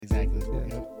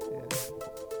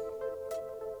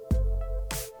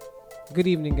Good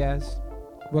evening, guys.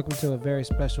 Welcome to a very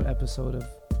special episode of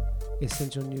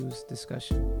Essential News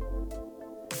Discussion.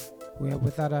 We are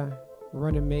without our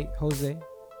running mate, Jose,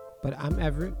 but I'm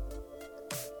Everett,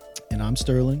 And I'm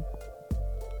Sterling.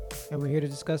 and we're here to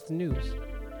discuss the news.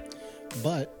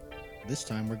 But this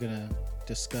time we're going to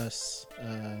discuss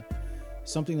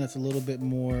something that's a little bit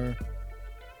more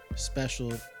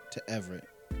special to Everett.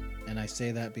 And I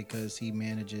say that because he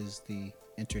manages the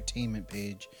entertainment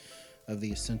page of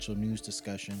the Essential News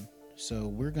Discussion. So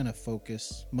we're going to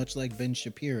focus, much like Ben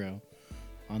Shapiro,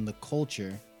 on the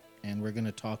culture. And we're going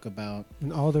to talk about...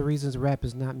 And all the reasons rap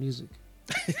is not music.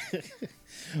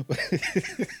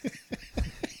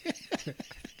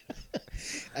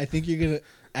 I think you're going to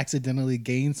accidentally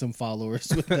gain some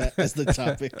followers with that as the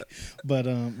topic. But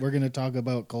we're going to talk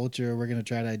about culture. We're going to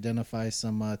try to identify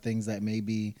some things that may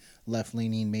be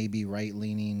left-leaning, maybe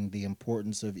right-leaning, the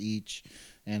importance of each,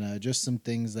 and just some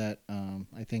things that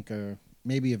I think are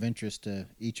maybe of interest to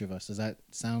each of us. Does that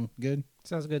sound good?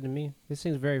 Sounds good to me. This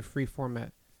seems very free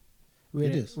format.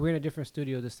 It is. We're in a different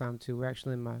studio this time too. We're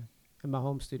actually in my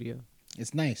home studio.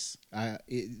 It's nice.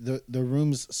 The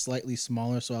room's slightly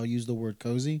smaller, so I'll use the word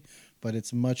cozy, but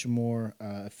it's much more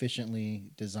efficiently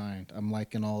designed. I'm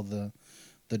liking all the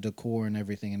decor and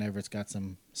everything, and Everett's got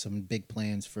some big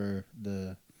plans for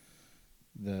the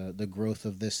growth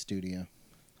of this studio.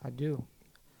 I do.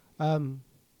 I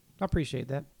appreciate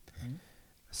that. Mm-hmm.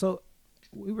 So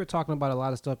we were talking about a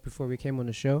lot of stuff before we came on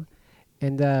the show,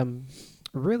 and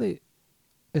really,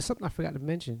 it's something I forgot to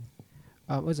mention.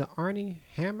 Was it Arnie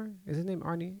Hammer? Is his name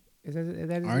Arnie? Is that his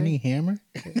Arnie name? Hammer?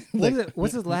 What is it?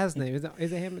 What's his last name? Is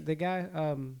it him? The guy?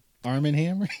 Arm and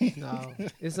Hammer? No,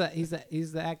 he's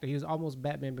the actor. He was almost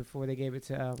Batman before they gave it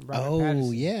to Robert Oh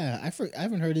Pattinson. yeah, I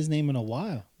haven't heard his name in a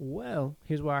while. Well,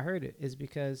 here's why I heard it is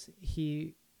because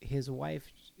his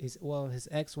ex-wife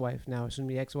now, soon to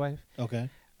be ex-wife, Okay.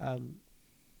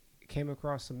 came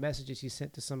across some messages he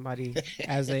sent to somebody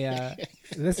as a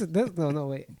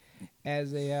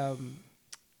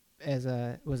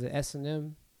was it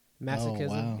S&M masochism? Oh,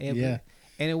 wow. And, Yeah.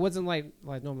 and it wasn't like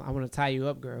no, I want to tie you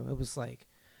up, girl. It was like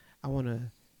I want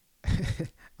to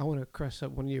crush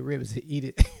up one of your ribs and eat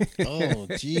it. Oh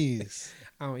jeez.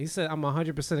 He said I'm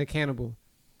 100% a cannibal.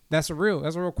 That's a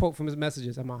real quote from his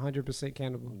messages. I'm 100%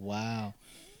 cannibal. Wow.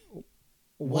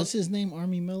 What's his name?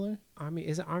 Army Miller?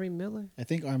 Is it Army Miller? I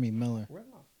think Army Miller.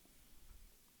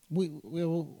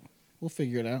 We'll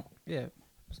figure it out. Yeah.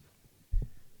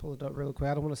 Pull it up real quick.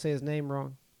 I don't want to say his name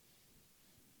wrong.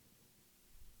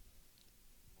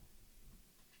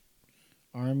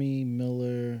 Army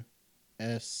Miller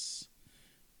S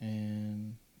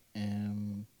and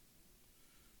M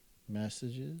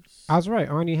messages. I was right.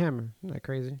 Arnie Hammer. Isn't that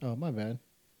crazy? Oh, my bad.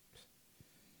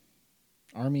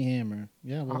 Army Hammer.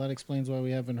 Yeah, well, that explains why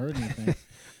we haven't heard anything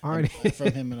Arnie.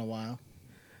 from him in a while.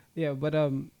 Yeah, but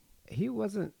he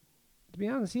wasn't. To be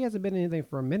honest, he hasn't been anything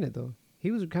for a minute though. He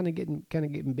was kind of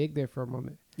getting big there for a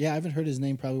moment. Yeah, I haven't heard his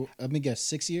name probably. Let me guess,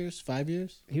 6 years, 5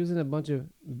 years. He was in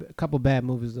a couple bad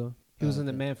movies though. He was in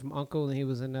The okay. Man from U.N.C.L.E. and he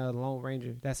was in Lone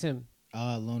Ranger. That's him.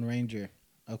 Lone Ranger.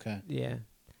 Okay. Yeah,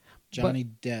 Johnny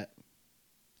Depp.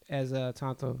 as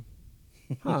Tonto.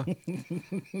 Huh?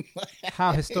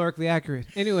 How historically accurate.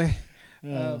 Anyway,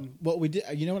 What we did,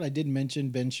 you know what I did mention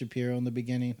Ben Shapiro in the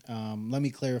beginning. Let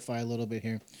me clarify a little bit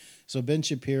here. So Ben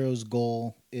Shapiro's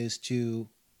goal is to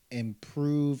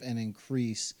improve and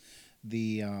increase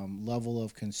the level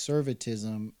of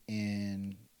conservatism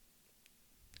in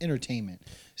entertainment.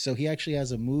 So he actually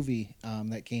has a movie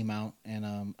that came out,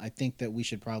 and I think that we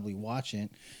should probably watch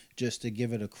it just to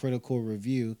give it a critical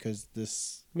review because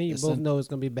me and you both know it's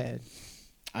gonna be bad.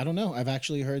 I don't know. I've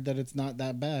actually heard that it's not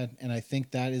that bad, and I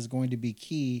think that is going to be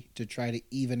key to try to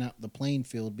even out the playing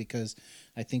field because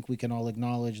I think we can all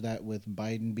acknowledge that with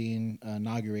Biden being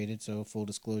inaugurated, so full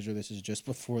disclosure, this is just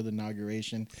before the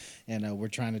inauguration, and we're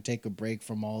trying to take a break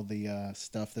from all the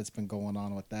stuff that's been going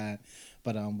on with that.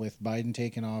 But with Biden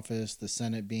taking office, the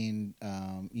Senate being,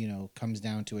 comes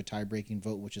down to a tie-breaking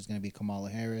vote, which is going to be Kamala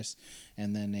Harris,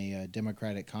 and then a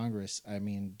Democratic Congress. I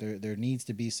mean, there needs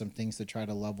to be some things to try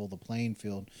to level the playing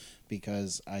field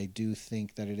because I do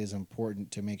think that it is important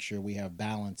to make sure we have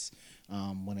balance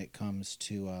when it comes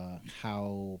to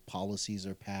how policies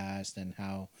are passed and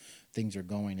how things are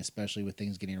going, especially with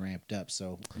things getting ramped up.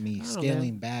 So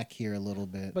scaling back here a little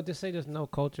bit. But to say there's no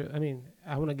culture, I mean,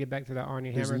 I want to get back to the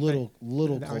Arnie There's Hammer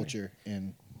little the culture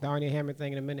in the Arnie Hammer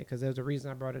thing in a minute because there's a reason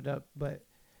I brought it up. But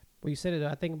when you said it,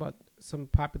 I think about some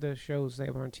popular shows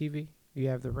that were on TV. You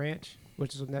have The Ranch,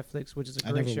 which is on Netflix, which is a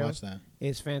I great never show. watched that.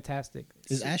 It's fantastic.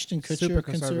 Is Ashton Kutcher Super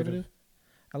conservative?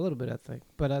 A little bit, I think.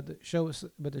 But the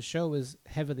show is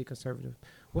heavily conservative.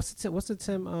 What's the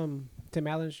Tim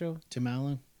Allen show? Tim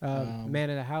Allen, Man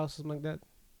of the House, something like that.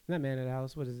 Not Man of the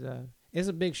House. What is It's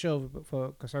a big show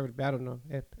for conservative. I don't know.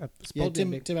 yeah,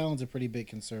 Tim Allen's a pretty big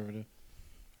conservative,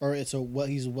 or he's a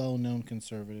well-known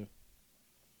conservative.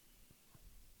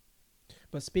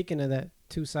 But speaking of that,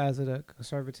 two sides of the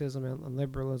conservatism and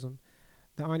liberalism,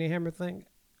 the Arnie Hammer thing.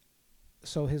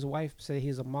 So his wife said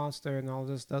he's a monster and all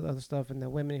this other stuff, and the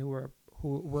women who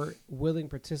were willing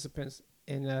participants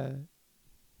in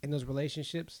those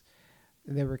relationships,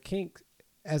 and they were kink,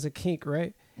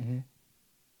 right? Mm-hmm.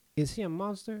 Is he a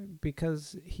monster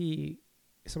because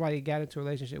somebody got into a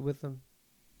relationship with him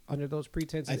under those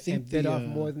pretenses and bit off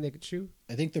more than they could chew?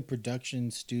 I think the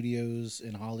production studios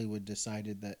in Hollywood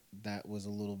decided that was a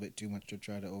little bit too much to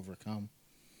try to overcome.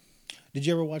 Did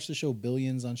you ever watch the show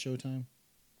Billions on Showtime?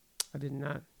 I did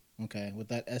not. Okay, with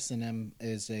that S&M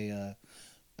is a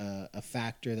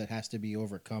factor that has to be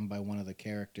overcome by one of the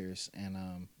characters,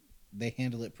 and they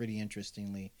handle it pretty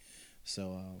interestingly.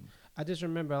 So I just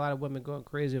remember a lot of women going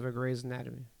crazy over Grey's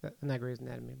Anatomy. Not Grey's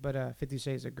Anatomy, but 50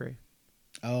 Shades of Grey.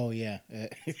 Oh yeah,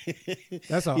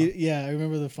 that's all. Yeah, I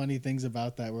remember the funny things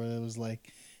about that, where it was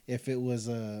like, if it was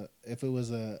a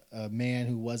man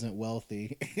who wasn't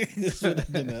wealthy, this would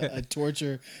have been a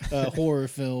torture horror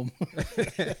film.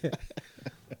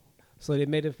 So they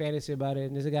made a fantasy about it,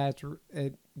 and this guy's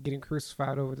getting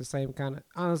crucified over the same kind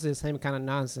of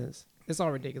nonsense. It's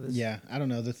all ridiculous. Yeah, I don't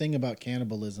know. The thing about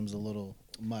cannibalism's a little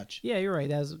much. Yeah, you're right.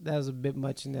 That was a bit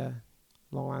much in the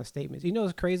long line of statements. You know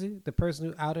what's crazy? The person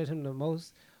who outed him the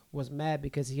most was mad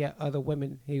because he had other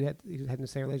women he was having the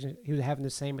same relationship. He was having the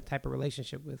same type of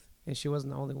relationship with, and she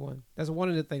wasn't the only one. That's one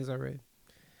of the things I read.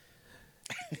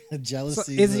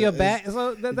 Jealousy. So is he a bad?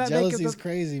 So jealousy's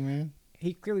crazy, man.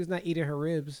 He clearly was not eating her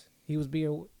ribs. He was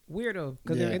being weirdo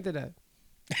because they're into that.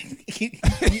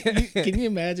 Can you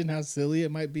imagine how silly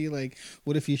it might be? Like,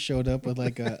 what if he showed up with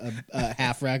like a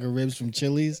half rack of ribs from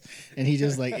Chili's, and he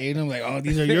just like ate them? Like, oh,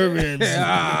 these are your ribs.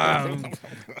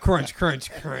 Crunch,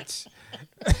 crunch, crunch.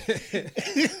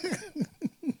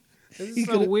 This is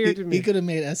so weird to me. He could have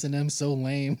made S&M so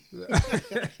lame.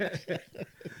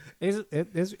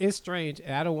 It's strange,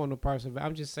 and I don't want no parts of it.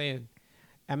 I'm just saying.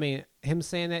 I mean, him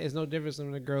saying that is no different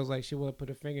than the girls like she want to put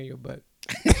a finger in your butt.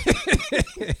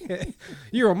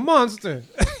 You're a monster.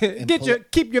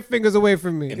 Keep your fingers away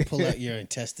from me. And pull out your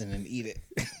intestine and eat it.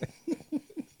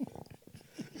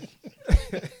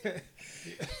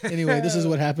 Anyway, this is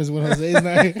what happens when Jose's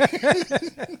not here.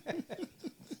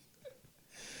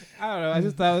 I don't know. I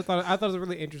just thought it was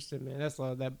really interesting, man. That's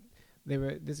all. That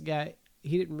this guy.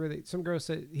 He didn't really. Some girl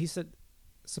said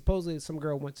supposedly some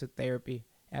girl went to therapy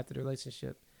after the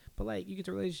relationship, but like you get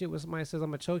to a relationship with somebody who says I'm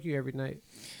gonna choke you every night.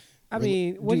 I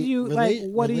mean, what do you like?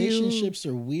 What do you? Relationships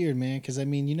are weird, man. Because I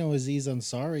mean, Aziz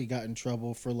Ansari got in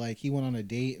trouble for like he went on a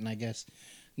date and I guess,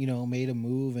 made a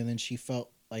move and then she felt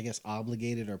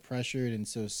obligated or pressured, and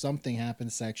so something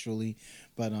happened sexually.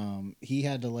 But he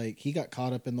had to he got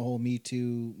caught up in the whole Me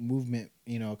Too movement,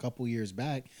 a couple years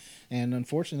back, and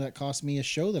unfortunately that cost me a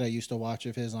show that I used to watch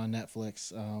of his on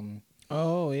Netflix.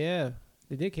 Oh yeah.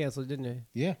 They did cancel it, didn't they?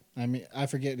 Yeah. I mean, I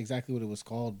forget exactly what it was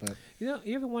called, but... You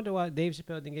ever wonder why Dave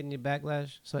Chappelle didn't get any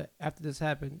backlash? So after this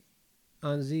happened,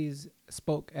 Aziz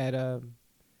spoke at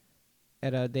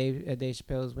Dave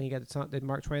Chappelle's when he got the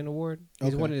Mark Twain Award.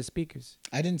 He's one of the speakers.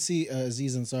 I didn't see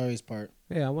Aziz Ansari's part.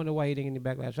 Yeah, I wonder why he didn't get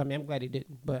any backlash. I mean, I'm glad he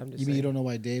didn't, but I'm just saying. Mean you don't know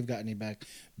why Dave got any back?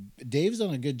 Dave's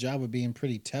done a good job of being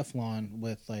pretty Teflon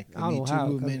with the Me Too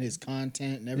movement, his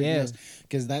content, and everything else.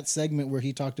 Because that segment where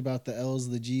he talked about the L's,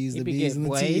 the G's, the B's, and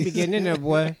the T's. He be getting in there,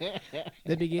 boy.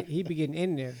 He be getting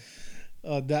in there.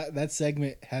 That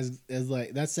segment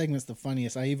that segment's the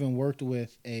funniest. I even worked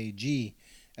with a G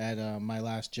at my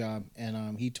last job,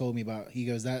 and he told me he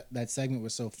goes that segment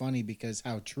was so funny because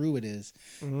how true it is.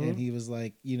 Mm-hmm. And he was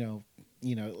like,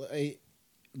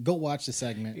 go watch the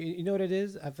segment. You know what it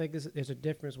is? I think there's a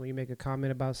difference when you make a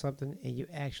comment about something and you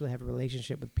actually have a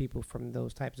relationship with people from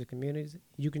those types of communities.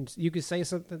 You can say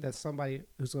something that somebody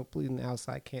who's completely on the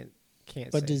outside can't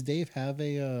But say. Does Dave have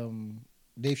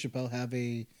Dave Chappelle have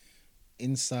a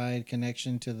inside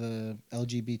connection to the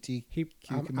LGBTQ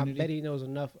community? I bet he knows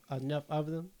enough of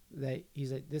them that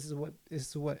he's like, this is what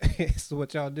this is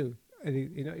what y'all do. And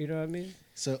you know what I mean?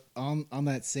 So on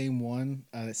that same one,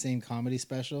 that same comedy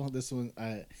special, this one,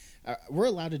 we're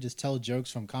allowed to just tell jokes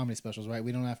from comedy specials, right?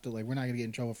 We don't have to we're not gonna get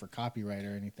in trouble for copyright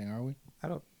or anything, are we? I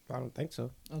don't think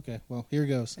so. Okay, well here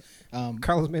goes.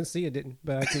 Carlos Mencia didn't,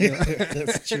 but I can.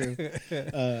 That's true.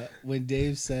 When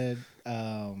Dave said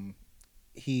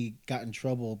he got in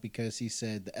trouble because he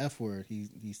said the F word,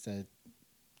 he said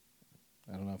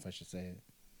I don't know if I should say it.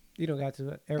 You don't got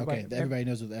to. Everybody, Okay, everybody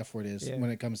knows what the F word is Yeah. when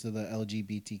it comes to the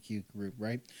LGBTQ group,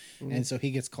 right? Mhm. And so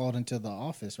he gets called into the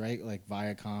office, right? Like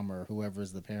Viacom or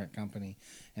whoever's the parent company.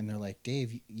 And they're like,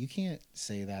 Dave, you can't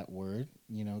say that word,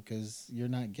 because you're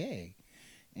not gay.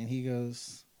 And he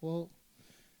goes, well,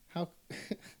 how...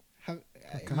 How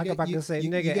come I can say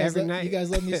nigga every night? You guys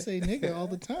let me say nigga all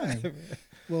the time.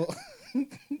 Well,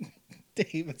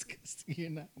 Dave, it's because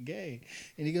you're not gay.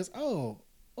 And he goes, oh,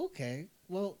 okay.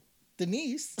 Well,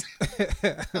 Denise,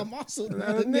 I'm also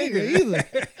not a nigga either.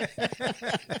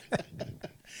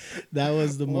 That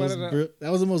was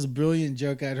the most brilliant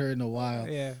joke I'd heard in a while.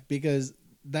 Yeah. Because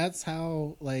that's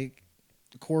how like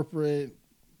corporate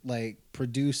like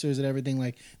producers and everything,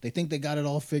 like they think they got it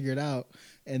all figured out,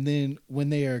 and then when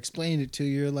they are explaining it to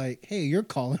you, you're like, hey, you're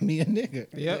calling me a nigga.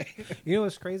 Yep. You know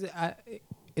what's crazy?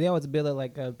 It always be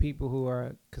like people who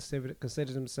are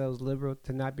consider themselves liberal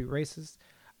to not be racist.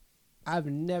 I've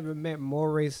never met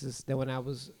more racists than when I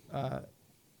was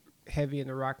heavy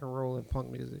into rock and roll and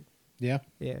punk music. Yeah.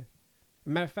 Yeah.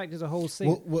 Matter of fact, there's a whole scene.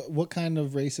 What kind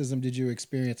of racism did you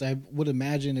experience? I would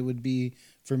imagine it would be,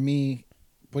 for me,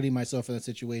 putting myself in that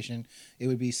situation, it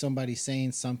would be somebody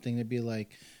saying something to be like,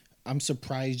 I'm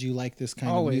surprised you like this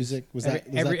kind of music. Was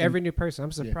every new person?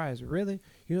 I'm surprised. Yeah. Really?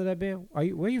 You know that band? Where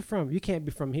are you from? You can't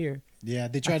be from here. Yeah,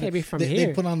 they try to be from here.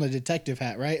 They put on the detective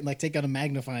hat, right? And like take out a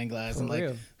magnifying glass For and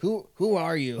real. like, who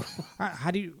are you?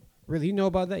 How do you really? You know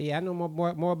about that? Yeah, I know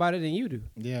more about it than you do.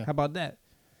 Yeah. How about that?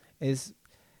 I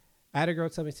had a girl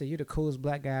tell me, say, you're the coolest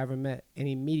black guy I ever met, and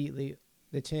immediately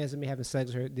the chance of me having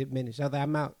sex with her diminished. I was like,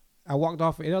 I'm out. I walked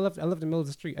off. I left in the middle of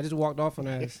the street. I just walked off on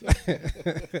her ass.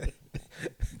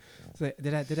 So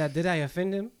did I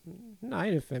offend him? No, I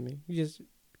didn't offend me. You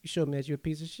showed me that you're a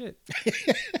piece of shit.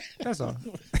 That's all.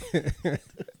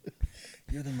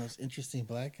 You're the most interesting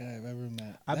black guy I've ever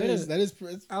met. I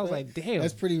was like, damn.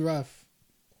 That's pretty rough.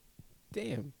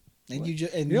 Damn. And you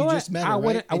just met her,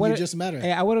 right? You just met her.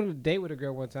 Hey, I went on a date with a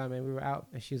girl one time, and we were out,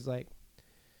 and she's like,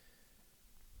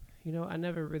 I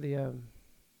never really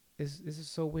this is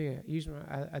so weird. Usually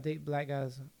I date black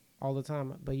guys all the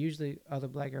time, but usually other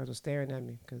black girls are staring at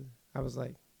me because I was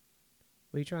like,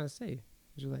 what are you trying to say?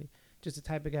 She was like, just the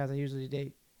type of guys I usually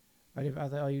date. I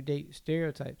was like, oh, you date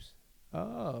stereotypes.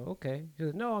 Oh, okay. She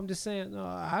was like, no, I'm just saying. No,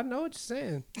 I know what you're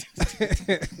saying.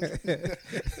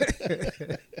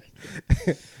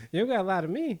 You don't got to lie to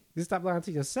me. Just stop lying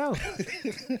to yourself.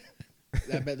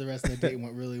 I bet the rest of the date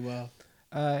went really well.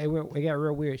 It got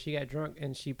real weird. She got drunk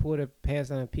and she pulled her pants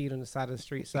down and peed on the side of the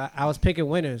street. So I was picking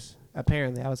winners.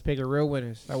 Apparently, I was picking real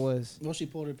winners. I was. Well, she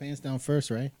pulled her pants down first,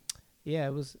 right? Yeah,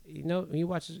 it was. When you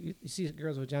watch, you see a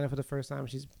girl's vagina for the first time.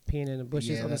 She's peeing in the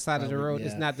bushes on the side of the road. Yeah.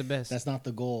 It's not the best. That's not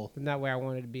the goal. It's not where I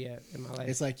wanted to be at in my life.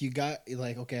 It's like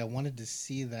okay, I wanted to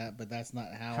see that, but that's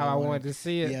not how I wanted to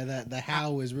see it. Yeah, the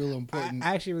how is real important.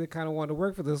 I actually really kind of wanted to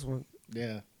work for this one.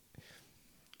 Yeah,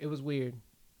 it was weird.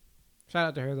 Shout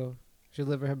out to her though. She's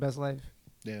living her best life.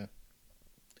 Yeah,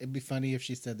 it'd be funny if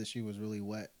she said that she was really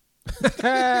wet.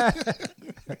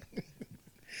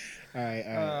 All right.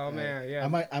 Oh man, yeah.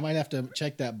 I might have to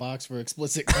check that box for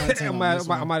explicit content.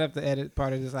 I might have to edit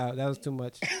part of this out. That was too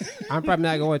much. I'm probably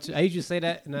not going to. I usually say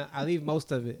that, and I leave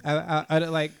most of it.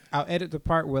 I'll edit the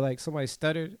part where like somebody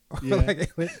stuttered. Or Yeah.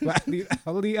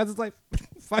 I'll leave. I was just like,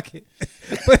 fuck it.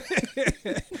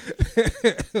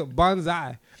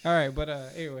 Bonsai. All right, but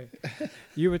anyway,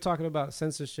 you were talking about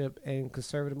censorship and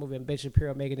conservative movie, and Ben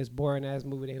Shapiro making this boring ass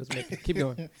movie they was making. Keep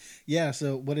going. Yeah.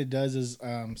 So what it does is,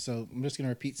 so I'm just gonna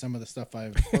repeat some of the stuff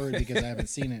I've heard because I haven't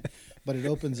seen it, but it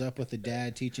opens up with a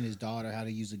dad teaching his daughter how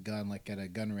to use a gun, like at a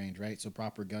gun range, right? So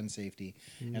proper gun safety.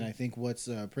 Mm-hmm. And I think what's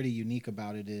pretty unique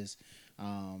about it is,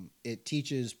 it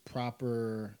teaches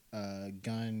proper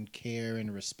gun care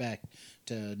and respect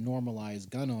to normalize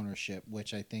gun ownership,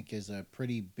 which I think is a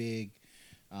pretty big,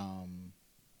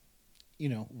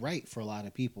 right for a lot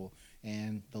of people.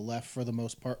 And the left, for the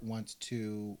most part, wants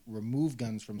to remove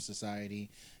guns from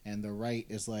society, and the right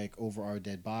is like over our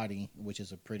dead body, which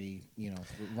is a pretty,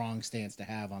 wrong stance to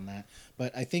have on that.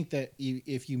 But I think that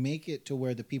if you make it to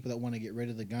where the people that want to get rid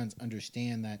of the guns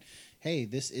understand that, hey,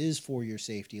 this is for your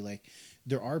safety, like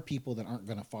there are people that aren't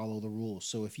going to follow the rules.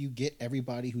 So if you get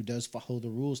everybody who does follow the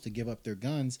rules to give up their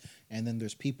guns, and then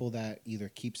there's people that either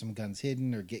keep some guns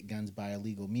hidden or get guns by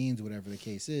illegal means, whatever the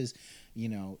case is,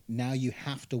 now you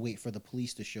have to wait for the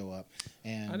police to show up.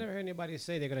 And I never heard anybody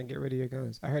say they're going to get rid of your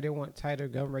guns. I heard they want tighter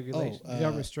gun regulations,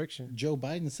 gun restriction. Joe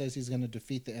Biden says he's going to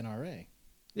defeat the NRA.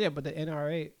 Yeah, but the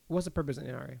NRA, what's the purpose of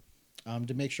the NRA?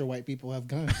 To make sure white people have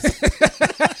guns.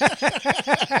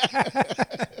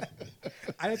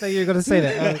 I didn't think you were gonna say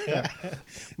that. Okay.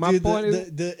 My Dude, point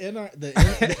is, the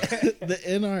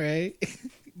NRA.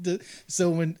 So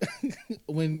when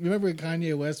remember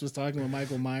Kanye West was talking with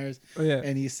Michael Myers, yeah,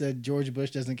 and he said George Bush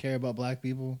doesn't care about black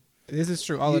people. this is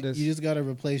true. All of this. You just got to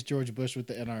replace George Bush with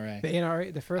the NRA. The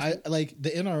NRA, the first.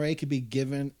 The NRA could be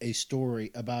given a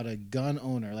story about a gun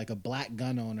owner, like a black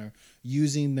gun owner,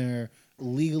 using their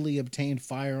legally obtained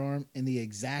firearm in the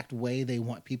exact way they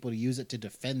want people to use it to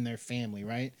defend their family,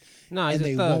 right? No, And he's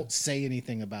they a thug. won't say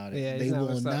anything about it. Yeah, They he's not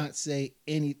will a thug. not say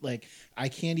any. Like, I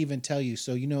can't even tell you.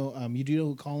 So you know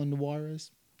who Colin Noir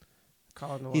is?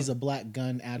 Colin Noir. He's a black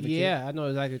gun advocate. Yeah, I know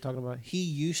exactly what you're talking about. He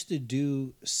used to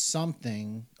do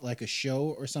something like a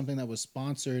show or something that was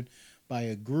sponsored by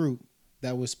a group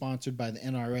that was sponsored by the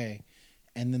NRA,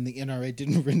 and then the NRA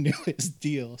didn't renew his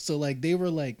deal. So like they were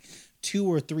like 2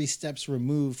 or 3 steps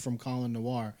removed from Colin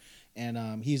Noir,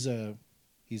 and he's a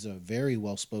very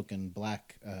well spoken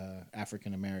black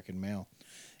African American male,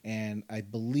 and I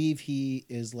believe he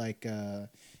is like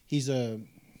he's a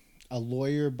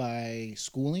lawyer by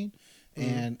schooling.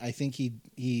 And I think he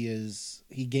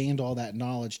gained all that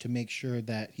knowledge to make sure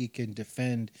that he can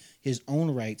defend his own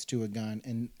rights to a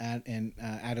gun and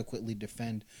adequately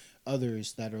defend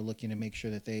others that are looking to make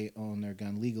sure that they own their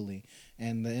gun legally.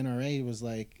 And the NRA was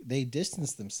like, they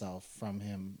distanced themselves from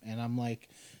him. And I'm like,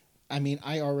 I mean,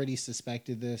 I already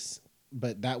suspected this,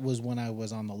 but that was when I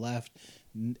was on the left.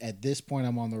 At this point,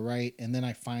 I'm on the right. And then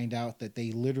I find out that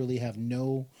they literally have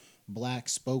no black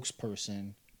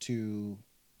spokesperson to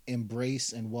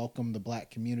embrace and welcome the black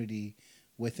community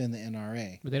within the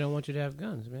NRA. But they don't want you to have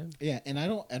guns, man. Yeah, and I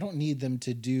don't need them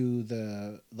to do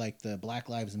the Black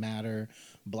Lives Matter,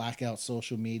 blackout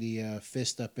social media,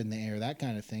 fist up in the air, that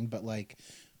kind of thing. But like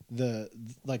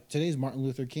today's Martin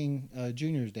Luther King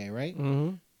Jr.'s day, right?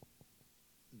 Mm-hmm.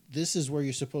 This is where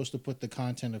you're supposed to put the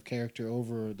content of character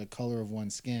over the color of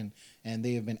one's skin, and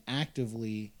they have been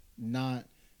actively not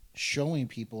showing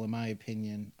people, in my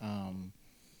opinion,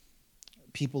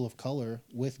 people of color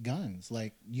with guns,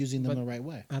 like using them the right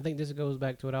way. I think this goes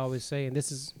back to what I always say, and this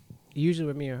is usually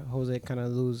with me or Jose kind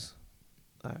of lose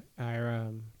our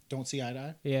Don't see eye to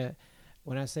eye. yeah.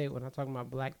 When I'm talking about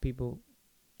black people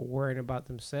worrying about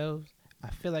themselves,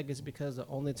 I feel like it's because the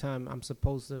only time I'm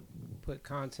supposed to put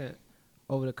content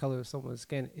over the color of someone's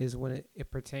skin is when it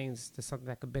pertains to something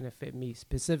that could benefit me,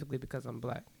 specifically because I'm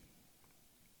black.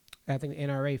 I think the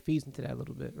NRA feeds into that a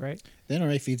little bit, right? The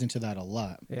NRA feeds into that a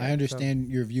lot. Yeah, I understand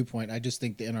your viewpoint. I just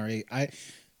think the NRA,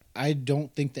 I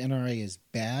don't think the NRA is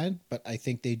bad, but I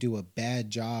think they do a bad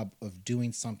job of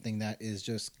doing something that is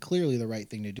just clearly the right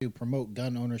thing to do: promote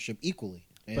gun ownership equally.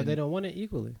 And But they don't want it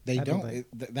equally. They I don't. think.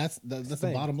 That's the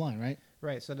thing. bottom line, right?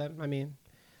 Right. So that, I mean,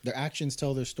 Their actions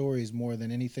tell their stories more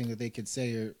than anything that they could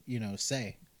say or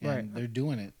say. And Right. they're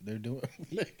doing it. They're doing.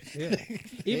 yeah.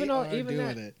 Even though even doing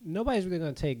that, it. nobody's really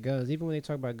going to take guns. Even when they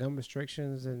talk about gun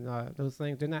restrictions and those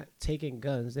things, they're not taking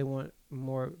guns. They want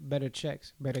better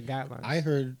checks, better guidelines. I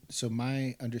heard. So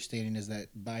my understanding is that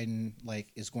Biden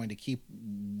is going to keep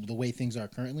the way things are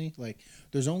currently. Like,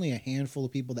 there's only a handful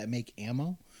of people that make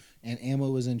ammo, and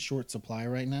ammo is in short supply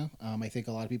right now. I think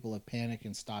a lot of people have panicked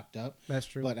and stocked up. That's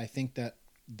true. But I think that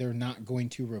they're not going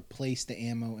to replace the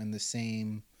ammo in the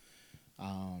same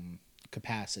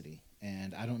capacity.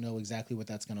 And I don't know exactly what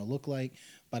that's going to look like,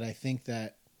 but I think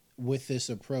that with this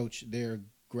approach, they're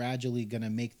gradually going to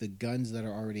make the guns that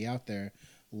are already out there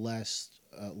less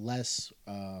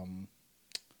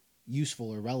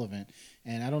useful or relevant.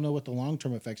 And I don't know what the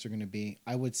long-term effects are going to be.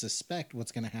 I would suspect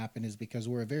what's going to happen is, because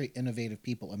we're a very innovative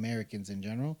people, Americans in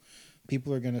general,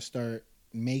 people are going to start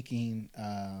making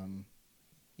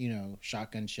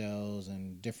shotgun shells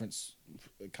and different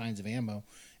kinds of ammo.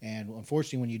 And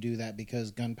unfortunately, when you do that, because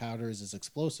gunpowder is as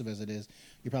explosive as it is,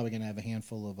 you're probably going to have a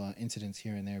handful of incidents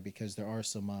here and there, because there are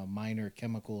some minor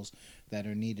chemicals that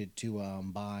are needed to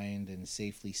bind and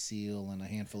safely seal, and a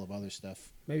handful of other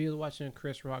stuff. Maybe you was watching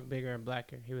Chris Rock, Bigger and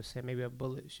Blacker. He was saying maybe a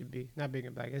bullet should be not Bigger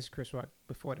and Black. It's Chris Rock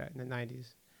before that in the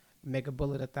 90s. Make a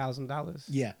bullet $1,000.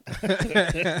 Yeah.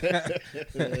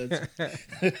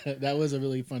 That was a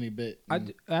really funny bit.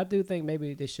 I do think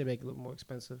maybe they should make it a little more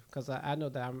expensive, because I know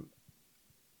that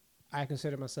I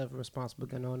consider myself a responsible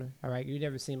gun owner. All right, you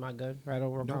never seen my gun, right? I don't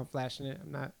work on flashing it.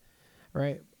 I'm not,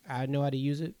 right? I know how to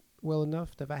use it well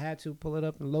enough that if I had to pull it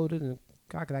up and load it and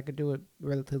cock it, I could do it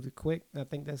relatively quick. I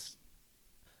think that's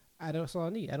all I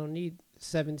need. I don't need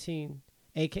 17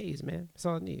 AKs, man. That's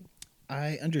all I need.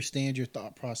 I understand your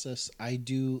thought process. I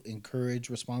do encourage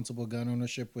responsible gun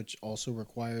ownership, which also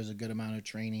requires a good amount of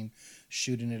training,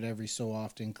 shooting it every so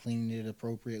often, cleaning it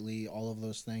appropriately, all of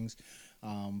those things.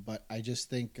 But I just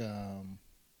think,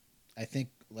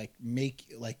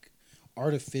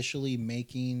 artificially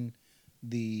making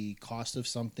the cost of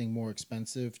something more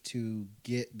expensive to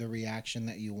get the reaction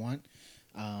that you want,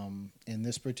 in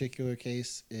this particular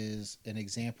case, is an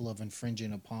example of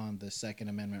infringing upon the Second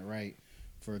Amendment right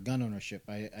for gun ownership.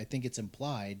 I think it's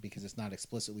implied because it's not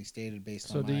explicitly stated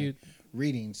based on my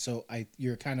reading. So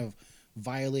you're kind of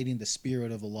violating the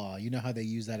spirit of the law. You know how they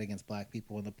use that against black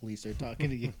people when the police are talking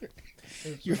to you.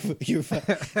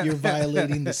 You're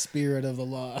violating the spirit of the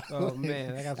law. Oh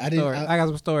man, I got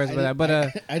some stories for that. But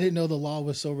I didn't know the law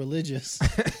was so religious.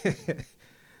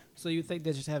 So you think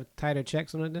they should have tighter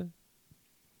checks on it then?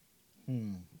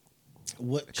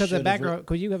 What? Because the background,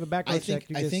 because you have a background check.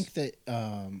 I think that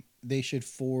they should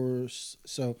force.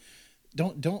 So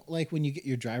don't like when you get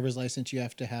your driver's license, you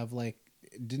have to have like.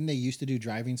 Didn't they used to do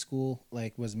driving school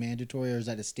like was mandatory, or is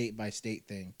that a state by state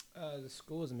thing? The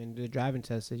schools, I mean, the driving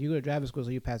test. So you go to driving school,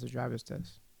 so you pass the driver's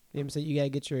test. You know what I'm saying? You gotta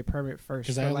get your permit first.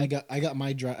 Because I got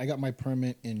my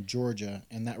permit in Georgia,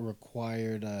 and that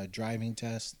required a driving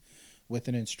test with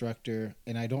an instructor,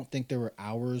 and I don't think there were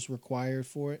hours required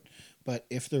for it. But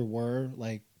if there were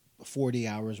like 40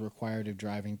 hours required of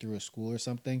driving through a school or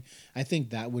something, I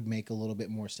think that would make a little bit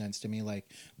more sense to me. Like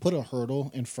put a hurdle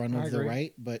in front of the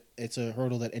right, but it's a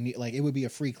hurdle that like it would be a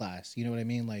free class. You know what I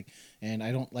mean? Like, and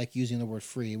I don't like using the word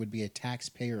free. It would be a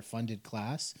taxpayer funded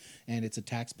class, and it's a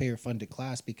taxpayer funded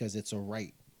class because it's a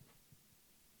right.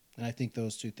 And I think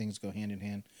those two things go hand in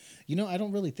hand. You know, I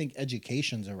don't really think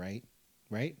education's a right.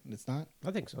 Right? It's not?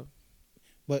 I think so.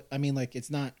 But I mean, like, it's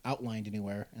not outlined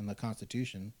anywhere in the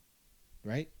Constitution,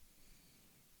 right?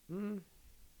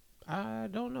 I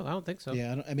don't know. I don't think so.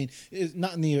 Yeah, I mean, it's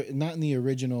not in the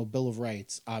original Bill of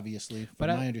Rights, obviously, from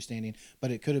my understanding.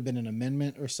 But it could have been an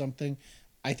amendment or something.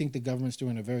 I think the government's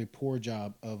doing a very poor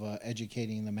job of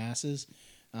educating the masses.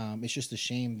 It's just a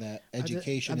shame that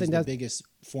education is the biggest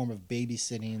form of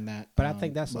babysitting that. But I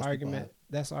think that's the argument.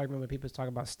 That's the argument when people talk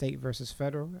about state versus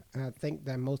federal. And I think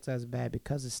that most of that's bad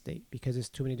because it's state, because there's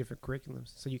too many different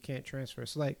curriculums, so you can't transfer.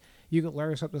 So like you could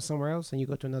learn something somewhere else, and you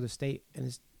go to another state, and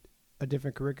it's a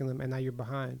different curriculum, and now you're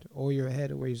behind, or you're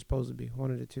ahead of where you're supposed to be.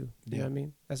 One of the two. You know what I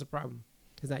mean? That's a problem.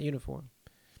 It's not uniform.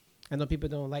 I know people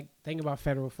don't like thinking about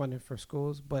federal funding for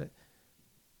schools, but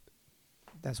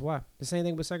that's why. The same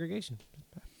thing with segregation.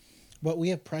 But we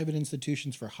have private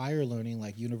institutions for higher learning,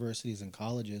 like universities and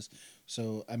colleges.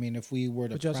 So, I mean, if we were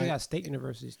to... But you also got state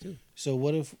universities, too. So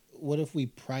what if we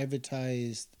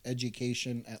privatized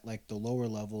education at, like, the lower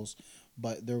levels,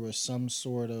 but there was some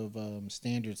sort of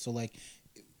standard? So, like,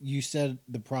 you said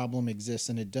the problem exists,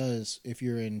 and it does if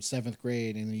you're in 7th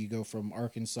grade and you go from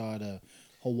Arkansas to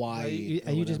Hawaii.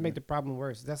 And you just make the problem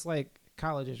worse. That's like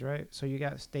colleges, right? So you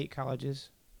got state colleges,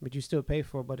 but you still pay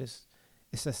for it, but it's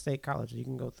a state college. You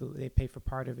can go through. They pay for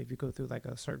part of it. If you go through like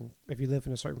if you live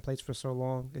in a certain place for so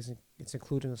long, it's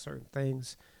included in certain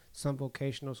things. Some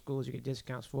vocational schools you get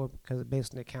discounts for because it's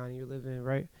based on the county you live in,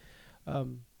 right?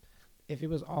 If it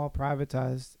was all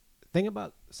privatized, think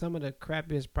about some of the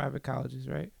crappiest private colleges,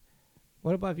 right?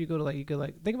 What about if you go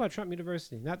to think about Trump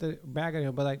University, not to bag on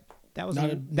him, but like that was not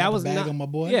on my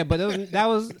boy. Yeah, but that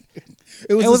was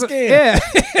it was a scam.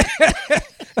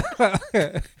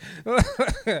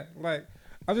 Yeah. Like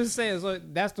I'm just saying, so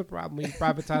that's the problem when you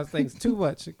privatize things too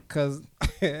much, because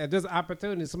there's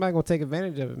opportunity. Somebody gonna take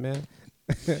advantage of it, man.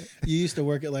 You used to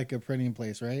work at like a printing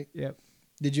place, right? Yep.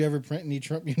 Did you ever print any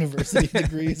Trump University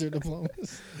degrees or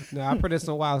diplomas? No, I printed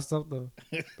some wild stuff though.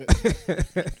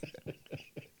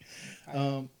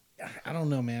 I don't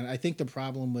know, man. I think the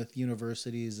problem with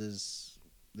universities is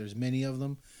there's many of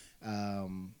them.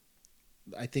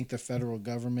 I think the federal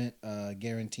government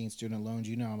guaranteeing student loans,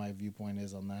 you know how my viewpoint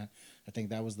is on that. I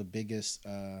think that was the biggest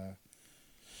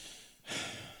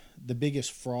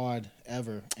fraud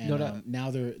ever. And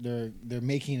now they're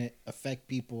making it affect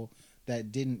people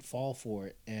that didn't fall for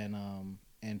it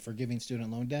and forgiving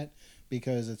student loan debt,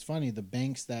 because it's funny, the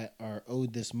banks that are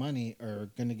owed this money are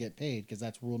going to get paid because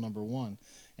that's rule number 1.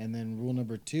 And then rule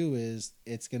number 2 is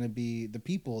it's going to be the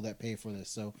people that pay for this.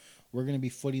 So we're going to be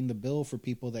footing the bill for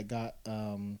people that got,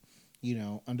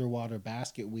 underwater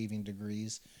basket weaving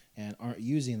degrees and aren't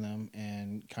using them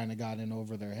and kind of got in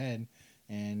over their head.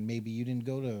 And maybe you didn't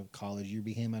go to college. You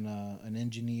became an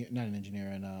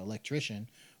electrician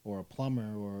or a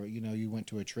plumber, or, you went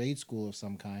to a trade school of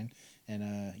some kind,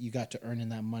 and you got to earning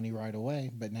that money right away.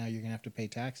 But now you're going to have to pay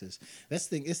taxes. That's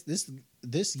the thing.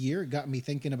 This year got me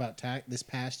thinking about tax. This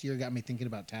past year got me thinking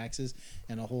about taxes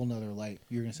in a whole nother light.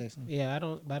 You were going to say something? Yeah, I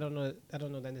don't know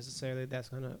that necessarily that's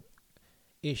going to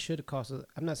it should cost us.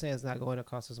 I'm not saying it's not going to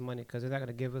cost us money because they're not going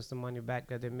to give us the money back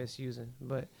that they're misusing,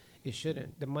 but it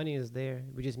shouldn't. The money is there.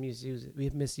 We just misuse it. We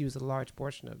misuse a large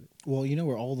portion of it. Well, you know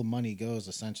where all the money goes,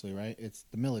 essentially, right? It's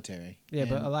the military. Yeah,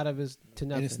 but a lot of it's to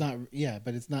nothing. And it's not. Yeah,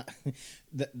 but it's not.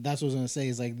 That's what I was gonna say.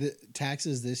 Is like the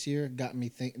taxes this year got me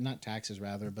think. Not taxes,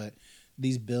 rather, but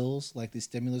these bills, like the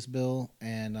stimulus bill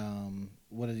and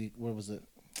what was it?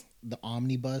 The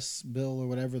omnibus bill or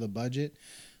whatever, the budget.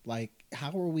 Like,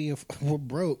 how are we? We're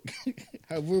broke.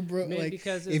 We're broke. Man, like,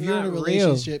 because it's if you're in a not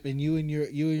relationship and you and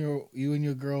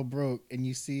your girl broke, and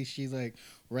you see she's like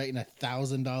writing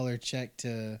 $1,000 check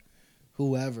to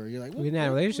whoever, you're like, we're not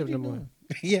in a relationship no more.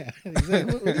 Yeah,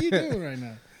 exactly. What are you doing right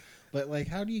now? But like,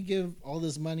 how do you give all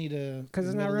this money to? Because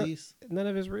it's not real. None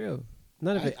of it's real.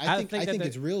 None of it. I think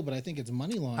it's real, but I think it's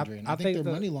money laundering. I think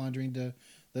they're money laundering to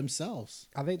themselves.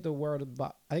 I think the world.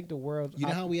 You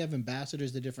know how we have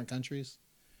ambassadors to different countries?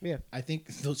 Yeah, I think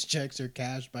those checks are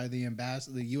cashed by the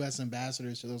U.S.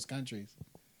 ambassadors to those countries.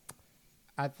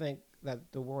 I think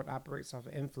that the world operates off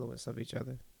of influence of each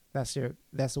other. That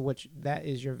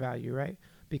is your value, right?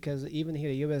 Because even here,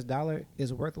 the U.S. dollar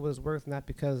is worth what it's worth, not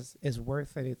because it's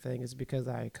worth anything. It's because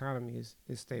our economy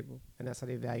is stable, and that's how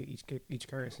they value each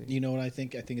currency. You know what I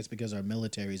think? I think it's because our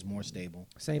military is more stable.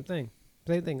 Same thing.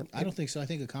 I don't think so. I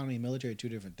think economy and military are two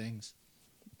different things.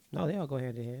 No, they all go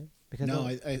hand in hand. Because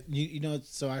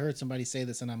so I heard somebody say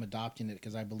this, and I'm adopting it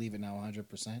because I believe it now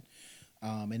 100%. In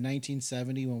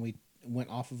 1970, when we went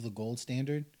off of the gold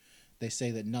standard, they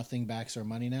say that nothing backs our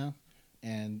money now.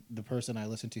 And the person I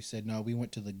listened to said, no, we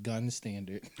went to the gun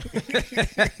standard.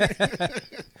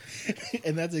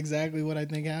 And that's exactly what I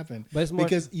think happened. But it's more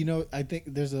because, I think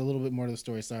there's a little bit more to the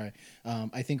story. Sorry.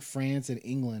 I think France and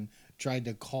England tried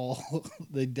to call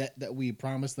the debt that we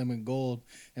promised them in gold.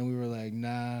 And we were like,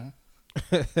 nah.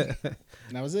 And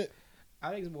that was it.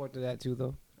 I think it's more to that too,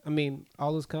 though. I mean,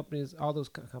 all those companies,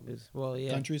 well,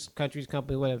 yeah, countries, companies,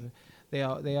 whatever. They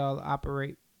all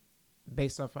operate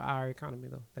based off of our economy,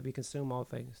 though. That we consume all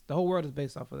things. The whole world is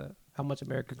based off of that. How much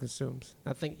America consumes.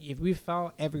 I think if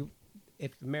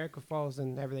America falls,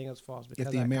 then everything else falls.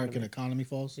 If the American economy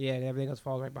falls, yeah, everything else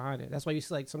falls right behind it. That's why you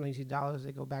see sometimes you see dollars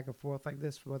they go back and forth like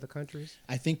this from other countries.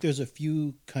 I think there's a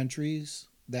few countries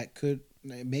that could.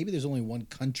 Maybe there's only one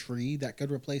country that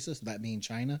could replace us, that being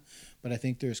China. But I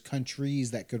think there's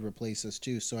countries that could replace us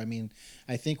too. So, I mean,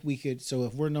 I think we could. So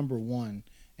if we're number one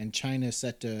and China is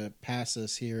set to pass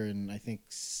us here in, I think,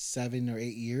 7 or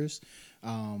 8 years,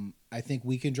 I think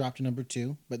we can drop to number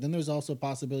 2. But then there's also a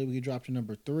possibility we could drop to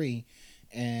number 3.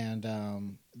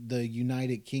 And the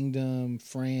United Kingdom,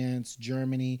 France,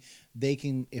 Germany, they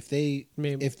can, if they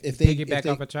piggyback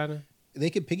off of China. They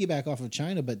could piggyback off of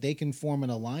China, but they can form an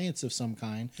alliance of some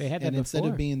kind. They had that and instead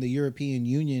before. of being the European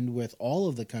Union with all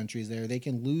of the countries there, they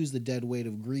can lose the dead weight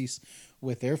of Greece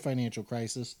with their financial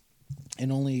crisis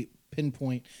and only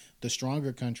pinpoint the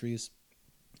stronger countries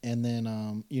and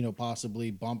then, possibly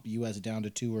bump U.S. down to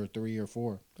 2 or 3 or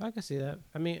 4. I can see that.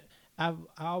 I mean, I've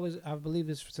believed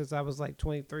this since I was like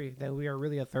 23, that we are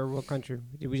really a third world country.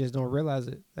 We just don't realize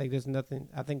it. Like, there's nothing.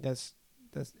 I think it's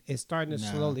starting to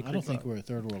slowly creep I don't think up. we're a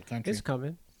third world country. It's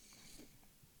coming.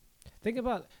 Think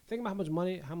about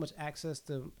how much access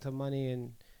to money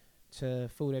and to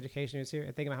food education is here,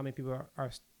 and think about how many people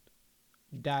are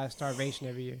die of starvation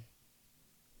every year.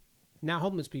 Not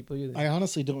homeless people either. I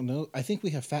honestly don't know. I think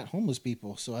we have fat homeless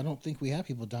people, so I don't think we have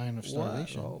people dying of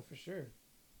starvation. Oh, for sure.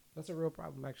 That's a real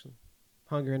problem, actually.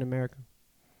 Hunger in America.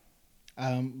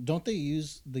 Don't they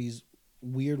use these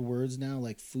weird words now,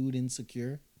 like food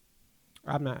insecure?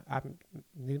 Have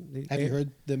you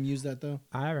heard them use that, though?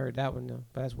 I haven't heard that one, though,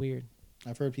 but that's weird.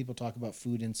 I've heard people talk about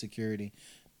food insecurity.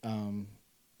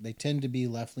 They tend to be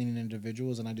left-leaning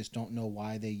individuals, and I just don't know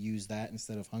why they use that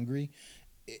instead of hungry.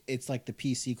 It's like the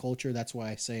PC culture. That's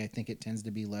why I say I think it tends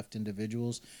to be left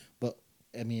individuals. But,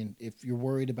 I mean, if you're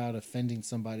worried about offending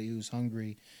somebody who's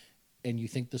hungry and you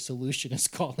think the solution is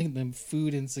calling them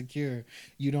food insecure,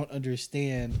 you don't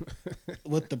understand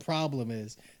what the problem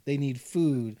is. They need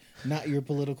food, not your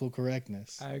political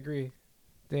correctness. I agree.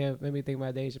 Damn, made me think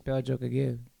about Dave Chappelle joke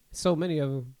again. So many of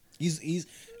them.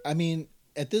 I mean,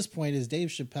 at this point, is Dave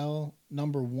Chappelle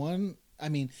number one? I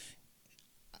mean,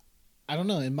 I don't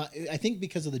know. I think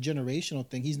because of the generational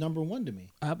thing, he's number one to me.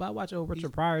 I watch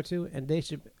Richard Pryor too, and Dave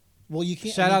Chappelle. Well, you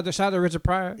can't shout out to Richard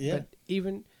Pryor. Yeah. But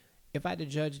even if I had to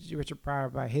judge Richard Pryor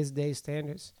by his day's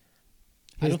standards,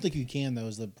 I don't think you can. Though,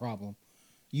 is the problem.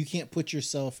 You can't put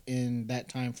yourself in that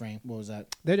time frame. What was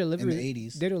that? Their delivery in the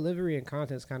 80s. Their delivery and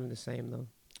content is kind of the same, though.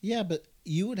 Yeah, but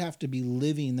you would have to be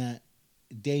living that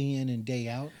day in and day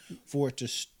out for it to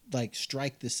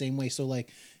strike the same way. So, like,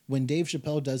 when Dave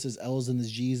Chappelle does his L's and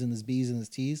his G's and his B's and his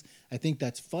T's, I think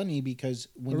that's funny because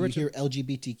when you hear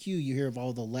LGBTQ, you hear of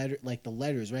all the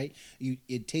letters, right?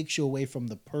 It takes you away from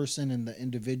the person and the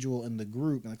individual and the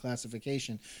group and the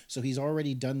classification. So he's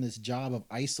already done this job of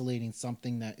isolating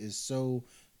something that is so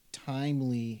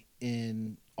timely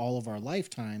in all of our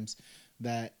lifetimes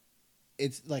that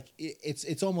it's like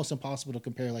it's almost impossible to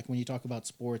compare. Like when you talk about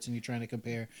sports and you're trying to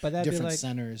compare different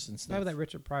centers and stuff. That'd be like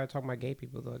Richard Pryor talking about gay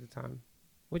people though at the time,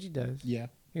 which he does. Yeah,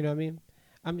 you know what I mean.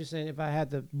 I'm just saying if I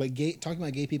had to, but talking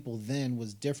about gay people then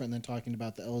was different than talking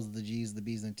about the L's, the G's, the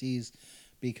B's, and T's,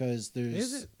 because there's.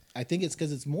 Is it? I think it's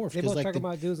because it's morphed. They both like talk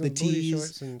about dudes in booty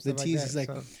shorts and stuff like that. The T's is like,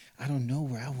 so. I don't know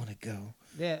where I want to go.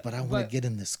 Yeah, but I want to get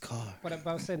in this car. But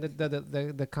I was saying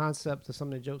the concept of some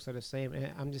of the jokes are the same,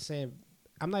 and I'm just saying,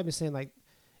 I'm not even saying like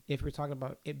if we're talking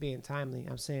about it being timely.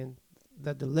 I'm saying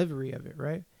the delivery of it,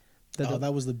 right?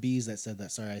 That was the B's that said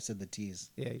that. Sorry, I said the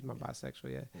T's. Yeah, he's my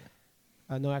bisexual.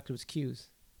 Yeah. No, actually, it was Q's.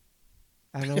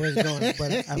 I don't know where it's going,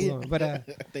 but I'm going. But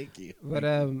thank you. But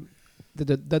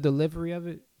the delivery of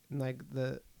it, like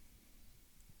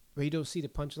where you don't see the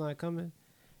punchline coming.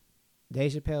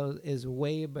 Dave Chappelle is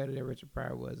way better than Richard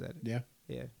Pryor was at it.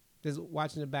 Yeah. Just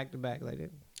watching it back to back like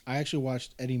that. I actually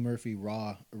watched Eddie Murphy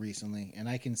Raw recently, and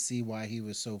I can see why he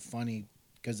was so funny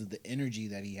because of the energy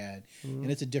that he had. Mm-hmm.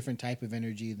 And it's a different type of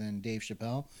energy than Dave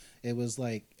Chappelle. It was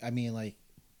like, I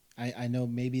know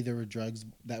maybe there were drugs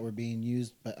that were being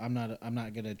used, but I'm not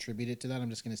going to attribute it to that. I'm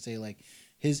just going to say like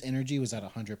his energy was at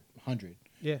 100.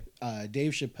 Yeah.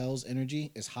 Dave Chappelle's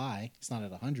energy is high. It's not at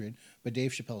 100, but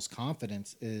Dave Chappelle's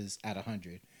confidence is at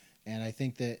 100. And I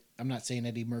think that I'm not saying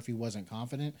Eddie Murphy wasn't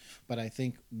confident, but I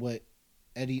think what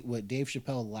Dave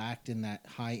Chappelle lacked in that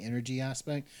high energy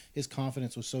aspect, his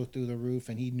confidence was so through the roof,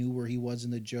 and he knew where he was in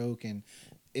the joke, and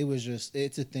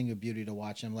it's a thing of beauty to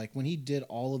watch him. Like when he did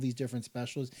all of these different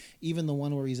specials, even the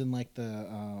one where he's in like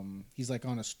he's like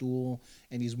on a stool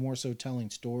and he's more so telling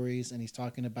stories, and he's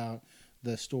talking about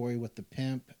the story with the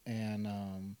pimp and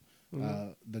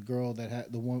the girl that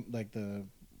had the one like the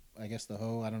I guess the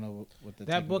hoe. I don't know what the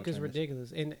that book is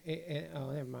ridiculous. And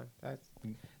oh, never mind.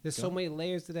 There's so many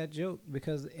layers to that joke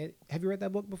because have you read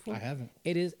that book before? I haven't.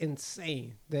 It is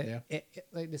insane. That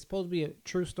like it's supposed to be a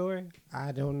true story.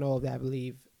 I don't know if I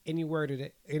believe any word of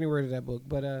that book,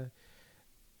 but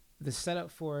the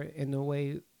setup for it and the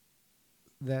way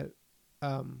that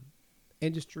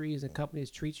industries and companies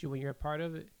treat you when you're a part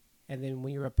of it, and then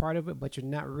when you're a part of it, but you're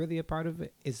not really a part of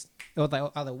it, I was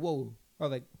like whoa, or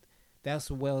like.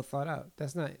 That's well thought out.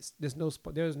 That's not. There's no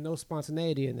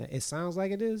spontaneity in that. It sounds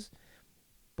like it is,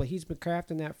 but he's been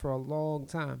crafting that for a long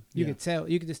time. You can tell.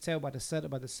 You can just tell by the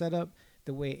setup,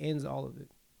 the way it ends all of it.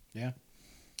 Yeah,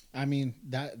 I mean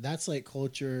that's like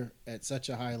culture at such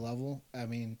a high level. I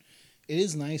mean, it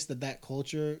is nice that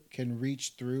culture can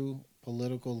reach through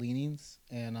political leanings,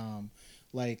 and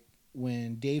like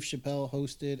when Dave Chappelle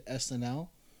hosted SNL,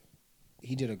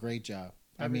 he did a great job.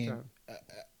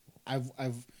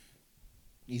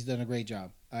 He's done a great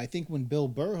job. I think when Bill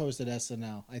Burr hosted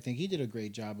SNL, I think he did a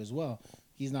great job as well.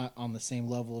 He's not on the same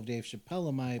level of Dave Chappelle,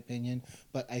 in my opinion,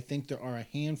 but I think there are a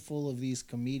handful of these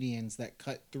comedians that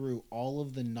cut through all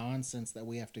of the nonsense that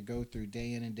we have to go through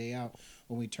day in and day out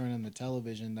when we turn on the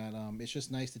television, that it's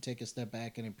just nice to take a step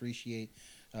back and appreciate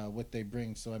what they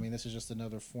bring. So, I mean, this is just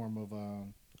another form of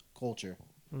culture.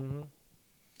 Mm-hmm.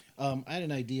 I had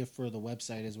an idea for the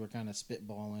website as we're kind of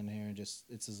spitballing here, and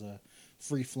it's a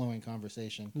free-flowing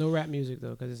conversation. No rap music,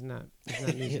 though, because it's not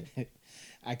music.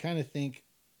 I kind of think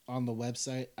on the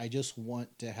website, I just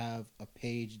want to have a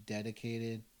page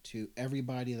dedicated to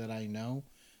everybody that I know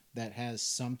that has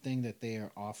something that they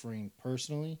are offering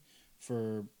personally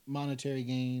for monetary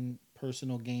gain,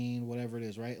 personal gain, whatever it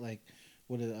is, right? Like,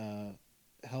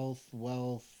 health,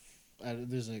 wealth,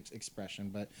 there's an expression,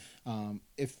 but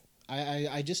if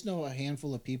I just know a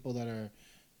handful of people that are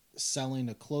selling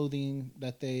the clothing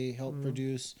that they help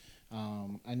produce.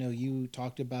 I know you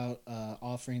talked about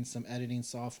offering some editing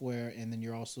software, and then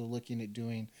you're also looking at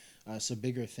doing some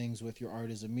bigger things with your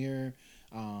art as a mirror.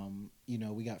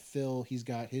 We got Phil. He's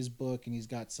got his book, and he's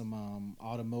got some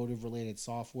automotive-related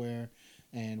software.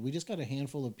 And we just got a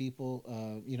handful of people.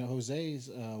 Jose's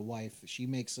wife, she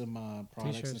makes some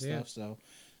products and stuff. So.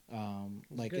 And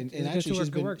actually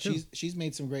she's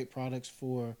made some great products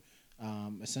for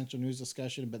Essential News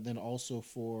Discussion, but then also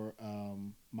for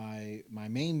my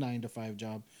main 9-to-5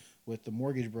 job with the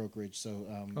mortgage brokerage. So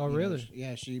really?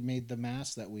 She made the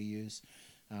mask that we use.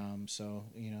 So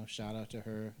shout out to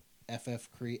her,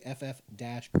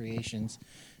 FF-Creations,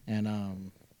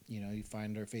 and you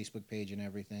find her Facebook page and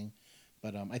everything.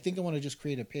 But I think I want to just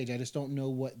create a page. I just don't know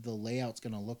what the layout's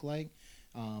going to look like.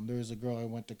 There was a girl I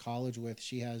went to college with.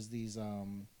 She has these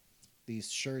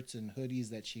shirts and hoodies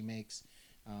that she makes.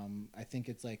 I think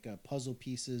it's like puzzle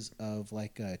pieces of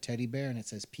like a teddy bear, and it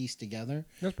says "piece together."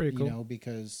 That's pretty cool. You know,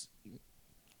 because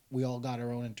we all got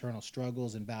our own internal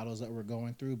struggles and battles that we're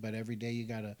going through, but every day you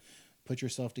gotta put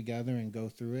yourself together and go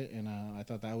through it. And I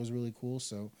thought that was really cool.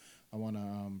 So I want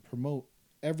to promote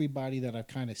everybody that I've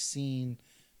kind of seen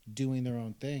doing their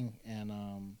own thing, and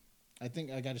I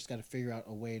think just got to figure out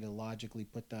a way to logically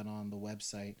put that on the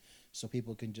website so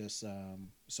people can just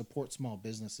support small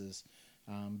businesses.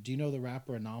 Do you know the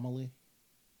rapper Anomaly?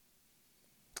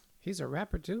 He's a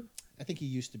rapper too. I think he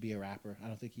used to be a rapper. I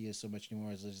don't think he is so much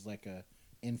anymore. As just like a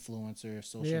influencer,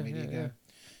 social media guy. Yeah.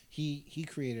 He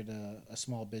created a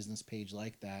small business page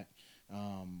like that.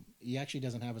 He actually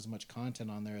doesn't have as much content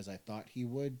on there as I thought he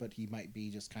would, but he might be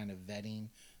just kind of vetting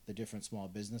the different small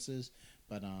businesses.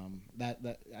 But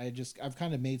I've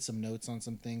kind of made some notes on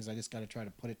some things. I just got to try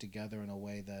to put it together in a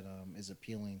way that is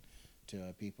appealing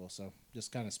to people. So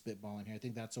just kind of spitballing here. I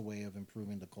think that's a way of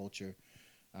improving the culture.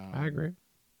 I agree.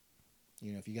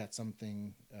 You know, if you got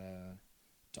something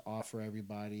to offer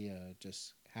everybody,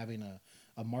 just having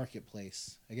a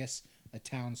marketplace, I guess a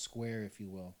town square, if you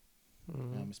will.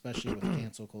 Especially with not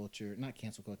cancel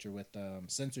culture, with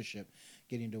censorship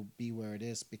getting to be where it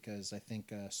is, because I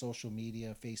think social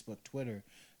media, Facebook, Twitter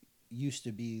used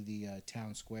to be the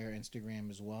town square, Instagram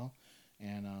as well.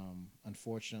 And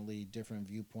unfortunately, different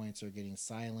viewpoints are getting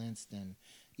silenced, and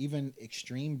even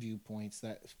extreme viewpoints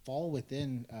that fall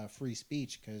within free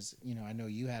speech. Because, you know, I know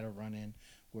you had a run-in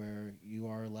where you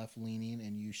are left-leaning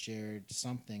and you shared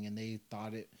something and they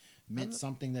thought it meant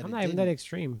something that I'm it not even didn't. that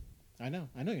extreme. I know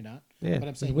you're not. Yeah, but I'm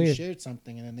it's saying you weird. shared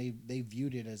something, and then they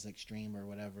viewed it as extreme or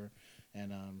whatever,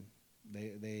 and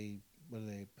they what do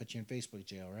they put you in Facebook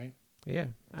jail, right? Yeah,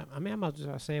 I mean, I'm out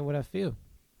just saying what I feel.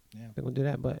 Yeah, They're gonna do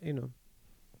that, but you know,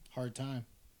 hard time.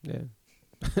 yeah.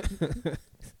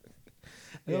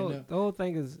 Yeah, The whole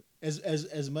thing is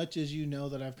as much as you know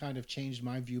that I've kind of changed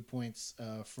my viewpoints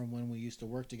from when we used to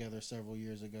work together several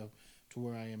years ago to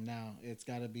where I am now. It's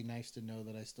got to be nice to know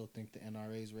that I still think the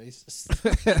NRA is racist.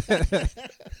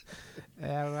 I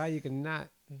don't know how you can not.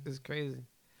 It's crazy.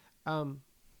 I don't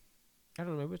know.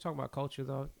 Maybe we're talking about culture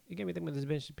though. You get me thinking of this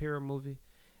Ben Shapiro movie.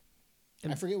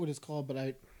 I forget what it's called, but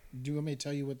do you want me to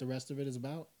tell you what the rest of it is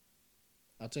about?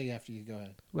 I'll tell you after you go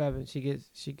ahead. What happened?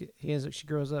 She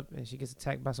grows up and she gets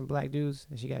attacked by some black dudes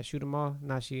and she got to shoot them all.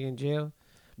 Now she in jail,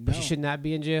 but she should not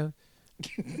be in jail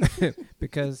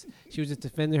because she was just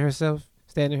defending herself,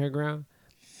 standing her ground.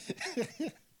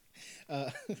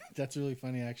 That's really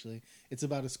funny, actually. It's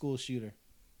about a school shooter,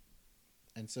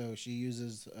 and so she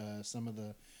uses some of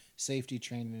the safety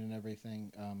training and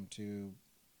everything to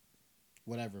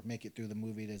whatever make it through the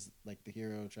movie. As like the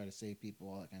hero, try to save people,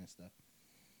 all that kind of stuff.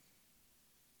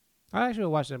 I actually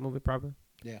watched that movie probably.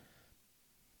 Yeah.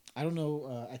 I don't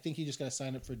know. I think you just got to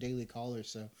sign up for Daily Caller.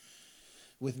 So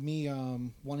with me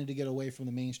wanting to get away from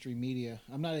the mainstream media,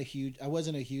 I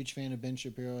wasn't a huge fan of Ben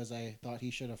Shapiro, as I thought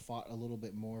he should have fought a little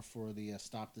bit more for the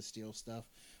Stop the Steal stuff.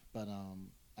 But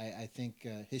I think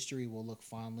history will look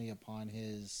fondly upon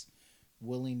his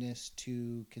willingness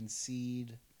to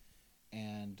concede.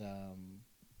 And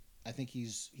I think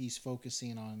he's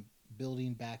focusing on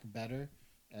building back better,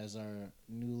 as our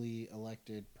newly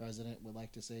elected president would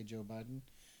like to say, Joe Biden.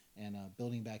 And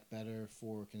building back better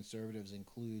for conservatives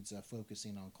includes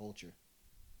focusing on culture.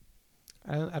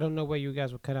 I don't know where you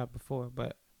guys were cut out before,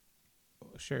 but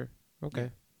sure. Okay. Yeah.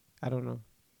 I don't know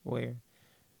where.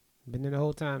 Been in the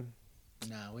whole time.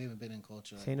 Nah, we haven't been in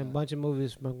culture. Seen a bunch of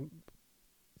movies.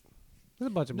 There's a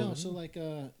bunch of movies. No, so like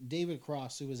David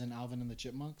Cross, who was in Alvin and the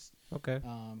Chipmunks. Okay.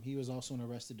 He was also in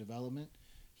Arrested Development.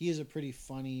 He is a pretty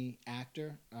funny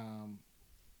actor.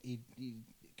 He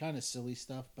kind of silly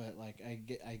stuff, but like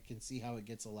I can see how it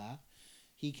gets a laugh.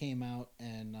 He came out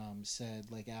and said,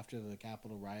 like, after the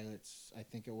Capitol riots, I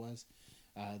think it was,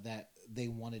 that they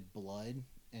wanted blood,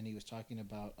 and he was talking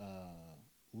about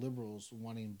liberals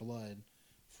wanting blood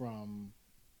from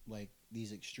like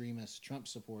these extremist Trump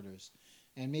supporters.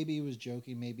 And maybe he was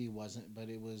joking, maybe he wasn't, but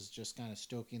it was just kind of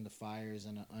stoking the fires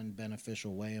in an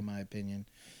unbeneficial way, in my opinion.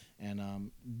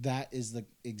 And that is the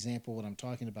example of what I'm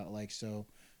talking about. Like, so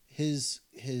his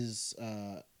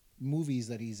movies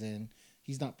that he's in,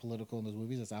 he's not political in those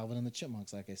movies. It's Alvin and the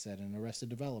Chipmunks, like I said, and Arrested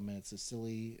Development. It's a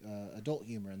silly adult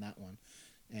humor in that one,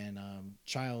 and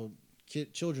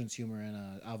children's humor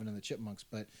in Alvin and the Chipmunks.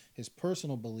 But his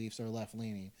personal beliefs are left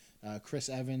leaning. Chris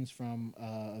Evans from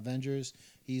Avengers,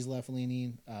 he's left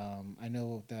leaning. I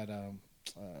know that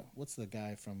what's the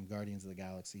guy from Guardians of the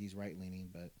Galaxy? He's right leaning,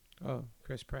 but Oh,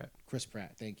 Chris Pratt. Chris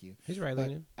Pratt, thank you. He's right But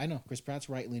leaning. I know Chris Pratt's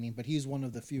right leaning, but he's one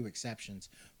of the few exceptions.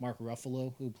 Mark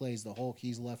Ruffalo, who plays the Hulk,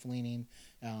 he's left leaning.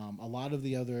 A lot of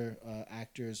the other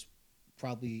actors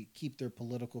probably keep their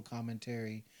political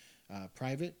commentary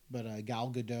private, but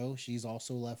Gal Gadot, she's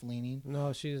also left leaning.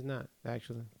 No, she is not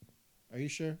actually. Are you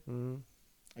sure? Hmm.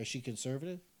 Is she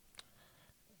conservative?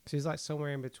 She's like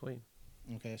somewhere in between.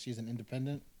 Okay, she's an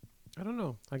independent. I don't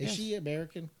know. I Is guess she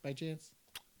American by chance?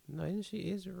 no, isn't she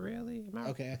Israeli?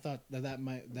 Okay, I thought that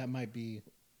might be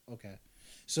okay.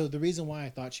 So the reason why I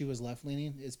thought she was left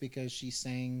leaning is because she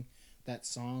sang that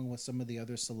song with some of the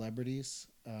other celebrities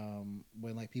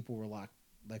when like people were locked,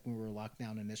 like when we were locked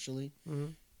down initially,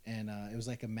 Mm-hmm. and it was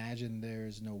like imagine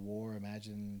there's no war,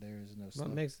 imagine there's no stuff.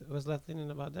 What's left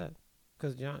leaning about that?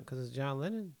 Because it's John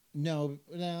Lennon. No,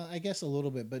 I guess a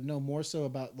little bit, but no, more so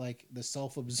about like the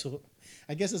self-absorbed.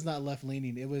 I guess it's not left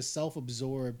leaning. It was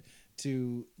self-absorbed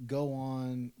to go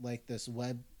on like this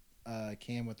web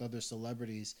cam with other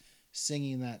celebrities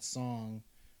singing that song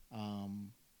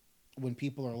when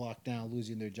people are locked down,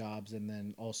 losing their jobs, and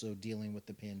then also dealing with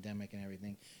the pandemic and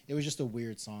everything. It was just a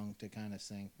weird song to kind of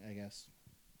sing, I guess.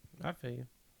 I feel you.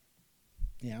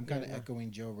 Yeah, I'm kind of Yeah.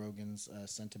 echoing Joe Rogan's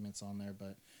sentiments on there,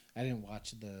 but I didn't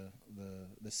watch the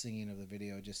singing of the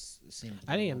video. It just seemed.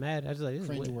 I didn't get mad. I was like, this is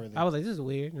weird. Cringeworthy. I was like, this is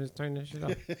weird. Just turn that shit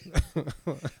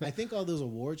off. I think all those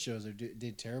award shows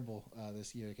did terrible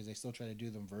this year because they still try to do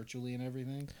them virtually and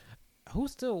everything.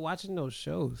 Who's still watching those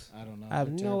shows? I don't know. I have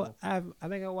They're no. terrible. I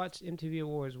think I watched MTV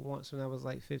Awards once when I was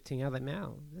like 15. I was like, man,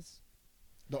 this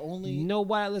The only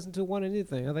nobody listened to one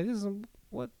anything. I was like, this is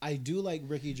what? I do like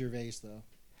Ricky Gervais though.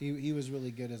 He was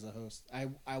really good as a host.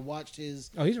 I watched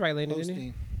his Oh, he's right leaning, isn't he?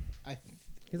 hosting. I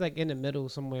He's like in the middle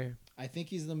somewhere. I think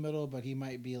he's in the middle, but he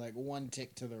might be like one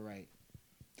tick to the right.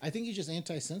 I think he's just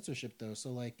anti-censorship though, so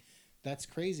like that's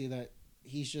crazy that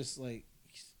he's just like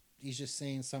he's just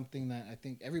saying something that I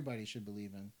think everybody should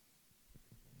believe in.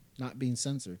 Not being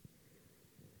censored.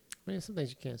 I mean, some things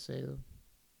you can't say though.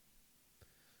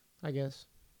 I guess.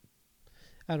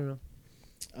 I don't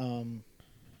know.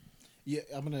 Yeah,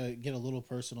 I'm gonna get a little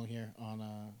personal here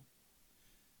on.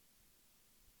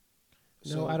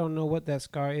 No, I don't know what that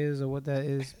scar is or what that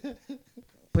is.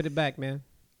 Put it back, man.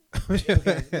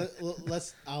 Okay,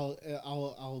 let's.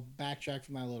 I'll backtrack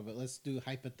from that a little bit. Let's do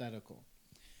hypothetical.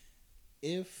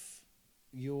 If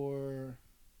your,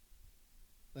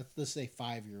 let's say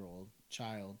 5-year-old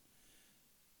child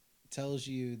tells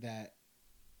you that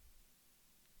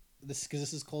this, because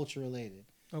this is culture related,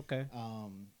 Okay.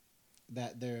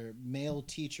 that their male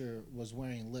teacher was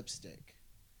wearing lipstick,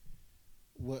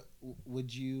 what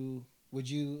would you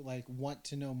like want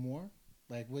to know more?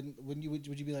 Like wouldn't you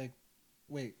would you be like,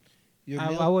 wait,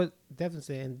 I would definitely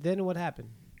say. And then what happened?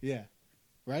 yeah,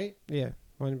 right? Yeah,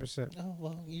 100%. Oh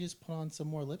well, you just put on some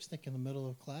more lipstick in the middle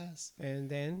of class. And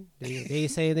then did he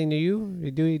say anything to you?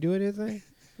 Did he do anything?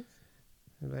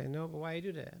 I'm like, no, but why you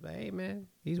do that? I'm like, hey man,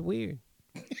 he's weird.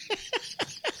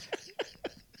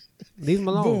 Leave him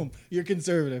alone. Boom, you're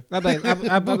conservative. I'm like, Boom,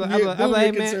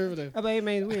 hey man. conservative. I'm like, hey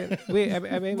man, he's weird. Weird.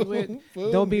 I mean, he's weird.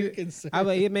 Boom, Don't you're be. conservative. I'm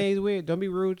like, hey man, he's weird. Don't be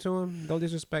rude to him. Don't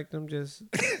disrespect him. Just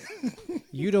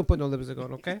you don't put no lipstick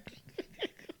on, okay?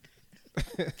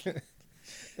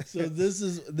 So this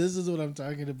is what I'm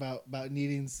talking about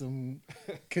needing some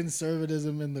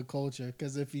conservatism in the culture.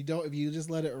 Because if you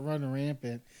just let it run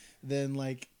rampant, then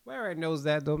like Everybody knows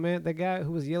that though, man. The guy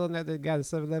who was yelling at the guy at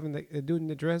 7-Eleven, the dude in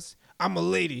the dress. I'm a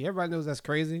lady. Everybody knows that's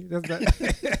crazy. That's not.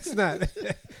 That's not.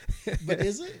 but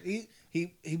is it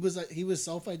he was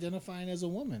self-identifying as a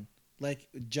woman, like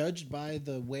judged by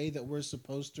the way that we're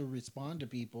supposed to respond to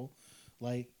people.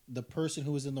 Like the person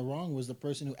who was in the wrong was the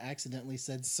person who accidentally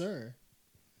said sir.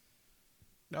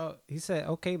 No, he said,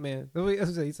 "Okay, man."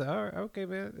 He said, "All right, okay,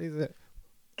 man." He said,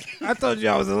 "I told you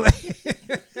I was a lady."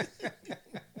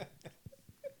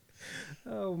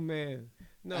 Oh man,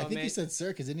 no, I think man. he said sir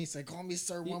because then he said call me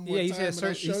sir one more Yeah, he time. said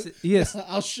and sir. Yes.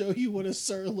 I'll show you what a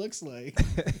sir looks like.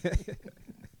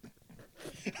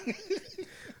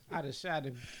 I'd have shot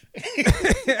him.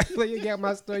 Like, you got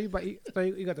my story.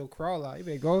 You got to crawl out. You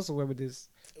better go somewhere with this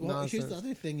Well, nonsense. here's the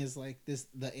other thing: is like this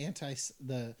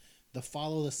the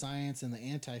follow the science and the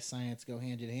anti-science go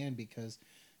hand in hand because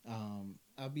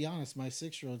I'll be honest, my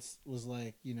 6-year-old was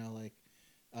like,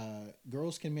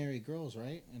 girls can marry girls,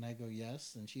 right? And I go,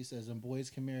 yes. And she says, and boys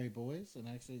can marry boys? And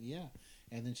I said, yeah.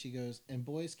 And then she goes, and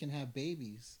boys can have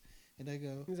babies. And I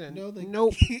go, He said, no,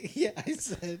 nope. Yeah, I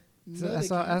said, So no, that's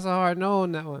they can't. a hard no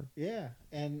on that one. Yeah,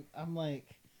 and I'm like,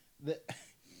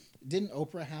 didn't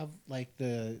Oprah have like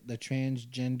the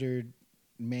transgendered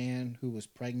man who was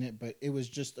pregnant, but it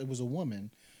was a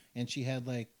woman, and she had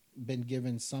like been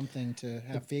given something to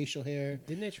have facial hair.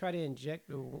 Didn't they try to inject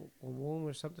a womb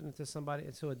or something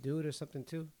into a dude or something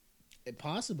too?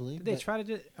 Possibly. Did they try to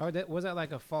do, or was that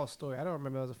like a false story? I don't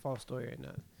remember if it was a false story or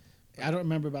not. I don't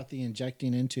remember about the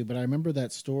injecting into, but I remember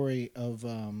that story of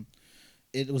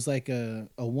it was like a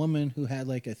woman who had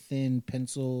like a thin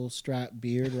pencil strap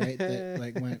beard, right? That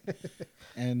like went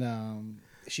and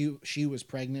she was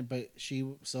pregnant, but she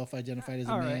self-identified as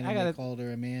a man, and they called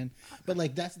her a man. But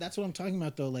like that's what I'm talking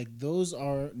about, though. Like those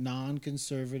are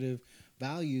non-conservative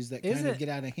values that kind of get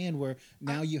out of hand. Where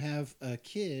now you have a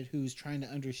kid who's trying to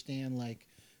understand, like,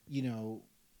 you know,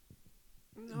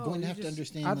 going to have to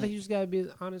understand. I think you just gotta be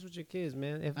honest with your kids,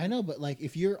 man. I know, but like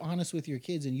if you're honest with your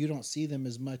kids and you don't see them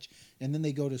as much, and then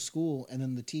they go to school, and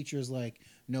then the teacher's like,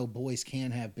 "No, boys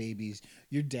can have babies.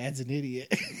 Your dad's an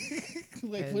idiot."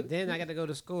 Then I got to go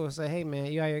to school and say, "Hey, man,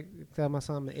 you out here tell my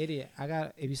son I'm an idiot.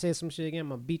 If you say some shit again, I'm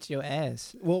gonna beat your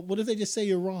ass." Well, what if they just say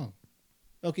you're wrong?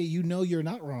 Okay, you know you're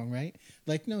not wrong, right?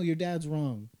 Like, no, your dad's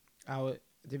wrong.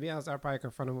 To be honest, I'd probably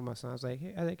confront him with my son. I was like,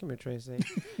 "Hey, come here, Tracy. Did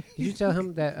you tell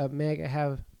him that a man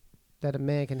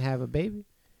can have a baby?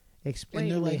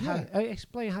 Explain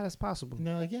how that's possible."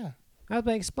 No, like, yeah. I was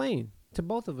like, explain to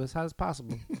both of us how it's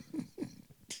possible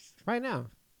right now.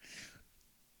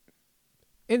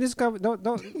 In this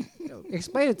don't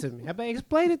explain it to me. I bet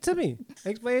explain it to me.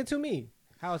 Explain it to me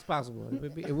how it's possible.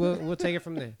 We'll take it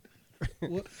from there.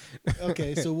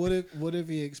 Okay, so what if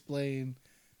he explained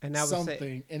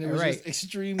something and it was just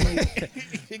extremely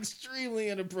extremely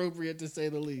inappropriate, to say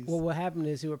the least? Well, what happened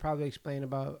is he would probably explain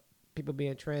about people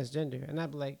being transgender, and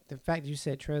I'd be like, the fact that you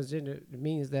said transgender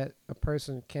means that a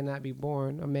person cannot be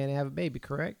born a man and have a baby,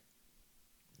 correct?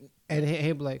 And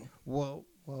he'd be like, well,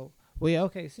 yeah,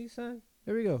 okay, see, son.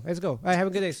 There we go. Let's go. All right, have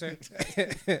a good day, sir.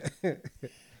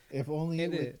 If only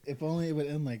it would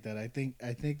end like that. I think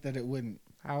that it wouldn't.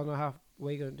 I don't know what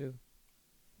are you gonna do.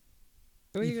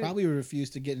 He probably would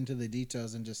refuse to get into the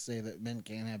details and just say that men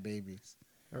can't have babies.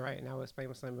 All right, now I'll explain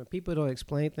my son. When people don't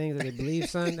explain things that they believe,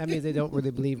 son, that means they don't really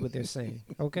believe what they're saying.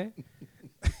 Okay,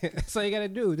 that's all you gotta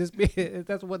do.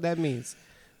 That's what that means.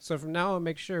 So from now on,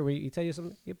 make sure when you tell you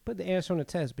something, you put the answer on the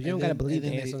test, but you don't got to believe the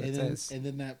answer on the test. And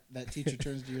then that teacher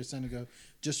turns to your son and go,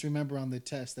 just remember on the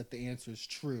test that the answer is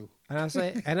true. And I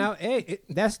say,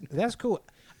 that's cool.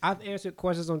 I've answered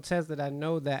questions on tests that I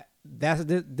know that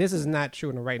this is not true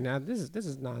right now. This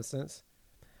is nonsense.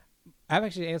 I've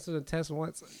actually answered a test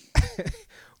once.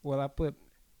 Well, I put,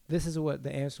 this is what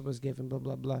the answer was given, blah,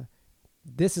 blah, blah.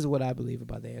 This is what I believe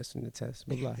about the answer in the test.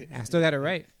 Blah, blah. I still got it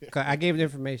right. I gave the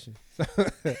information. So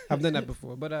I've done that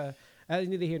before. But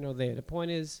neither here nor there. The point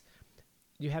is,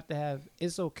 you have to have,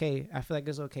 it's okay. I feel like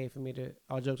it's okay for me to,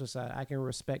 all jokes aside, I can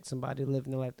respect somebody living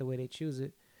their life the way they choose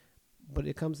it. But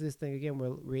it comes to this thing again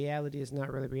where reality is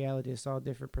not really reality. It's all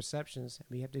different perceptions.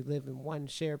 We have to live in one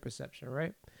shared perception,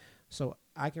 right? So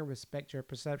I can respect your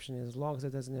perception as long as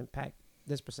it doesn't impact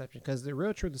this perception, because the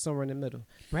real truth is somewhere in the middle.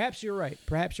 Perhaps you're right.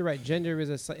 Gender is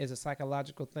a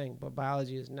psychological thing, but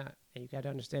biology is not, and you got to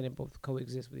understand it both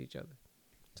coexist with each other.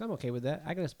 So I'm okay with that.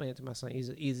 I can explain it to my son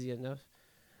easy enough.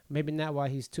 Maybe not while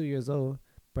he's 2 years old,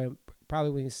 but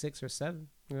probably when he's 6 or 7.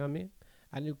 You know what I mean?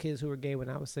 I knew kids who were gay when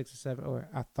I was 6 or 7, or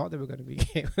I thought they were going to be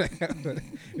gay.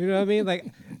 You know what I mean?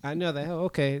 Like, I know that. Oh,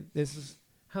 okay, that's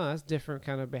different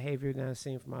kind of behavior than I've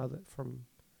seen from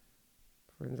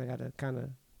friends. I got to kind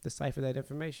of decipher that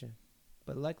information.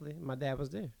 But luckily, my dad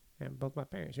was there, and both my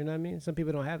parents. You know what I mean? Some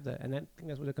people don't have that, and I think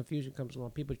that's where the confusion comes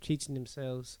from. People teaching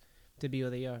themselves to be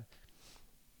who they are.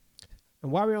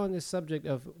 And while we're on this subject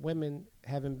of women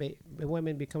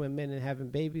becoming men and having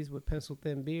babies with pencil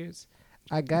thin beards,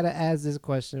 I gotta ask this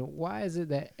question: why is it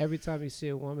that every time you see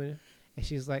a woman and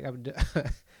she's like, I'm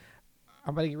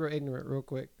about to get real ignorant real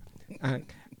quick.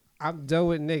 I'm done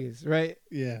with niggas, right?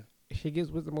 Yeah. She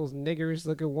gets with the most niggerish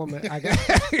looking woman I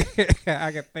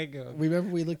can think of.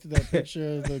 Remember we looked at that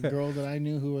picture of the girl that I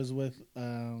knew who was with.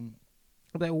 I'm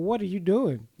like, what are you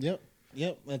doing? Yep.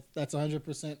 That's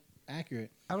 100%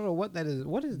 accurate. I don't know what that is.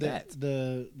 What is that?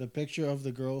 The picture of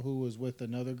the girl who was with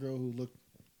another girl who looked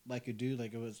like a dude,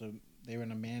 like they were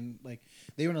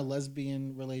in a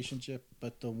lesbian relationship,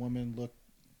 but the woman looked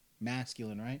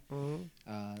masculine, right?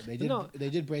 Mm-hmm. They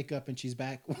did break up, and she's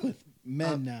back with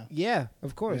men now. Yeah,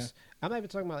 of course. Yeah. I'm not even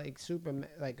talking about like super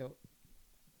like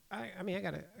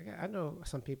I know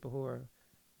some people who are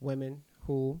women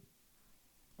who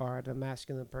are the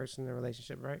masculine person in the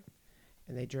relationship, right?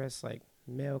 And they dress like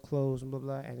male clothes and blah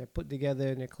blah, and they're put together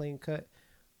and they're clean cut.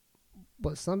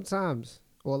 But sometimes,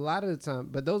 or a lot of the time,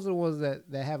 but those are the ones that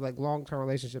have like long-term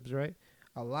relationships, right?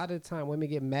 A lot of the time women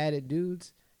get mad at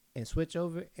dudes and switch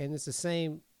over, and it's the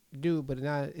same dude, but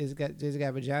now it's got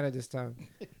a vagina this time.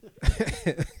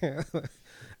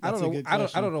 I don't know. I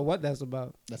don't know what that's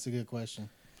about. That's a good question.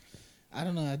 I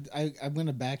don't know. I'm going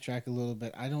to backtrack a little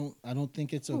bit. I don't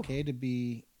think it's okay to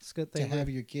be It's a good thing to have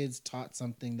your kids taught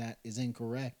something that is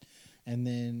incorrect, and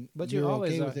then But you're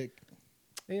always okay with it.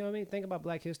 You know what I mean? Think about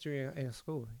Black history in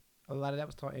school. A lot of that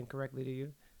was taught incorrectly to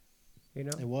you. You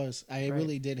know, It was. I Right.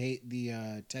 really did hate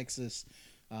the Texas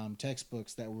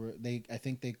textbooks that were they. I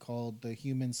think they called the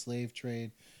human slave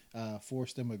trade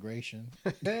forced immigration.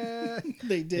 They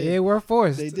did. they were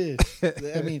forced. They did.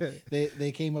 I mean,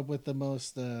 they came up with the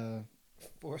most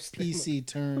forced PC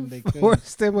term they could.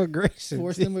 forced immigration.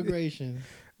 Forced immigration.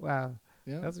 Wow,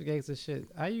 Yeah. that's some gangster shit.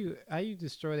 How you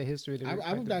destroy the history? To I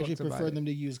write would the actually books about prefer it? them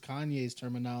to use Kanye's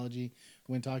terminology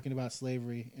when talking about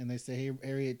slavery. And they say, hey,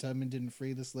 Harriet Tubman didn't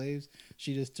free the slaves.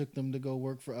 She just took them to go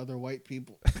work for other white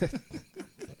people.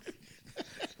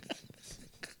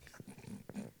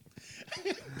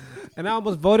 And I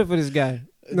almost voted for this guy.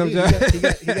 No, Dude, I'm joking.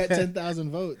 he got 10,000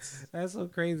 votes. That's so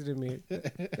crazy to me.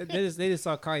 They just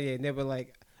saw Kanye and they were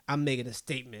like, "I'm making a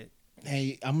statement."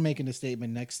 Hey, I'm making a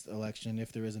statement next election.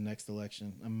 If there is a next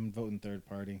election, I'm voting third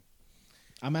party.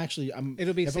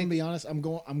 It'll be If I'm gonna be honest, I'm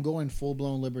going full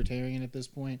blown libertarian at this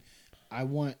point. I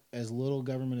want as little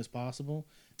government as possible,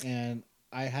 and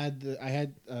I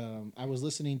was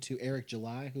listening to Eric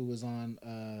July, who was on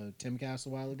Timcast a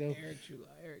while ago. Eric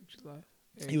July.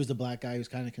 He was the black guy who's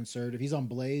kind of conservative. He's on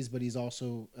Blaze, but he's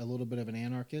also a little bit of an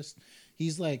anarchist. He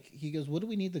goes, what do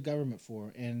we need the government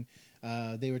for? And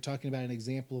they were talking about an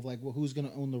example of like, well, who's going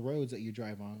to own the roads that you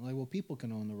drive on? Like, well, people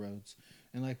can own the roads.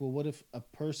 And like, well, what if a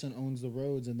person owns the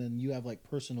roads and then you have like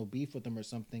personal beef with them or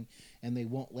something and they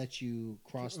won't let you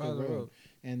cross the road?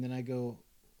 And then I go,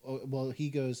 oh, well, he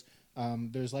goes,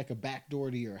 there's like a back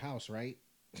door to your house, right?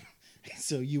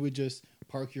 So you would just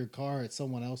park your car at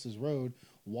someone else's road,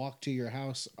 walk to your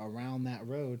house around that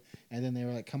road, and then they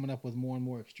were like coming up with more and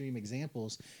more extreme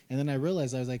examples. And then I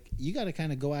realized, I was like, you got to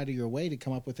kind of go out of your way to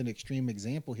come up with an extreme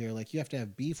example here. Like, you have to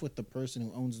have beef with the person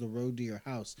who owns the road to your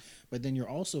house, but then you're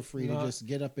also free to just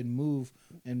get up and move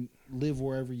and live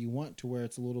wherever you want to where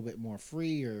it's a little bit more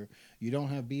free, or you don't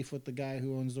have beef with the guy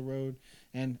who owns the road.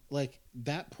 And like,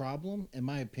 that problem, in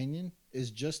my opinion, is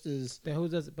just as Then who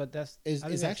does it? But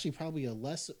is actually probably a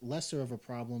lesser of a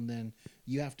problem than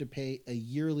you have to pay a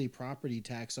yearly property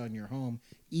tax on your home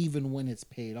even when it's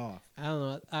paid off. I don't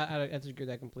know. I disagree with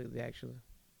that completely, actually,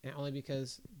 and only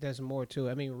because there's more to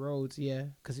it. I mean, roads, yeah,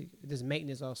 because there's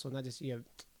maintenance also, not just you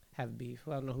have beef.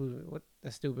 Well, I don't know what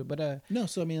that's stupid, but No,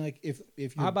 so I mean, like if you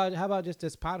how about just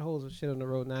there's potholes and shit on the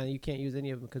road now, and you can't use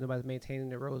any of them because nobody's maintaining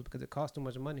the roads because it costs too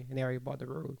much money, and they already bought the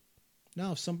road.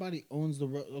 now if somebody owns the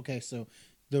road, okay, so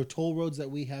the toll roads that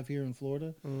we have here in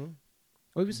Florida,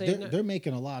 What if you say they're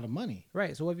making a lot of money.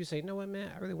 right? So what if you say, you know what,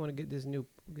 man, I really want to get this new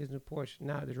Porsche.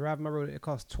 Now to drive my road, it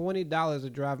costs $20 to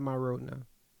drive my road now.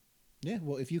 Yeah,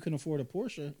 well, if you can afford a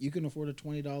Porsche, you can afford a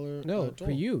 $20 No, toll.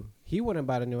 for you, he wouldn't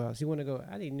buy the new house. He want to go.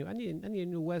 I need a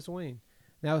new West Wing.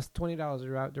 Now it's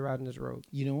 $20 to ride on this road.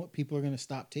 You know what? People are going to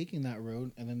stop taking that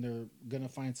road, and then they're going to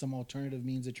find some alternative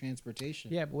means of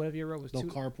transportation. Yeah, but what if your road was They'll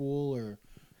carpool or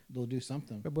they'll do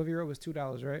something. But what if your road was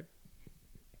 $2, right?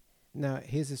 Now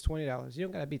his is $20. You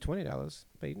don't gotta be $20,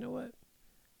 but you know what?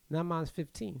 Now mine's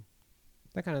 $15.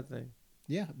 That kind of thing.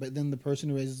 Yeah, but then the person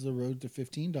who raises the road to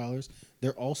 $15,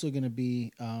 they're also going to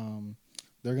be,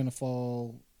 they're going to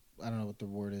fall. I don't know what the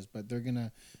word is, but they're going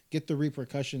to get the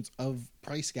repercussions of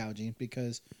price gouging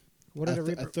because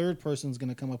a third person's going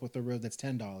to come up with a road that's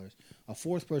 $10. A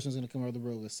fourth person's going to come up with a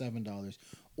road with $7,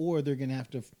 or they're going to have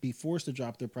to be forced to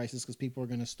drop their prices because people are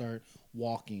going to start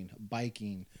walking,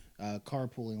 biking,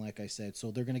 carpooling, like I said.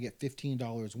 So they're going to get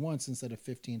 $15 once instead of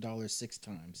 $15 6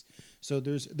 times. So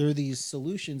there are these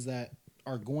solutions that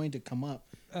are going to come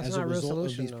up as a result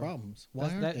of these problems.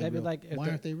 Why aren't they real? Why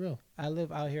aren't they real? I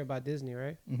live out here by Disney,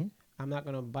 right? Mm-hmm. I'm not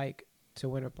gonna bike to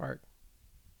Winter Park.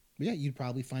 Yeah, you'd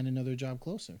probably find another job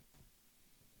closer.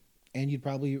 And you'd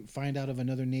probably find out of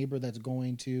another neighbor that's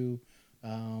going to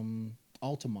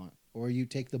Altamont, or you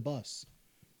take the bus.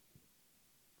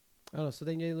 Oh, so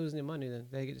then you're losing their money. Then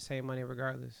they get the same money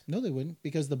regardless. No, they wouldn't,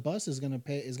 because the bus is going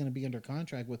to be under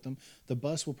contract with them. The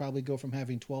bus will probably go from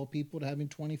having 12 people to having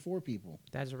 24 people.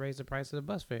 That just raise the price of the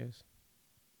bus fares.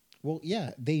 Well, yeah,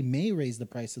 they may raise the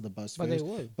price of the bus fares, but they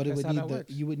would. But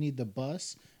you would need the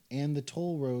bus and the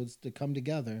toll roads to come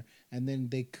together, and then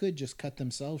they could just cut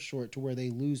themselves short to where they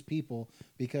lose people,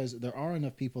 because there are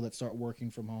enough people that start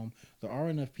working from home. There are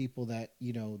enough people that,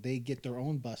 they get their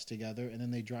own bus together and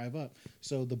then they drive up.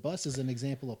 So the bus is an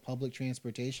example of public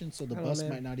transportation, so the bus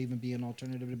might not even be an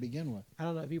alternative to begin with. I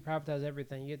don't know. If you privatize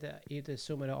everything, you have to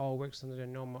assume it all works under the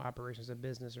normal operations of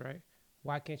business, right?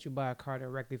 Why can't you buy a car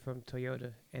directly from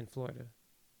Toyota in Florida?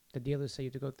 The dealers say you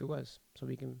have to go through us so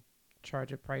we can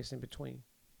charge a price in between.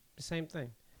 The same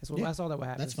thing. That's all that would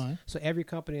happen. That's fine. So every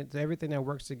company, everything that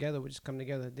works together would just come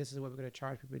together. This is what we're going to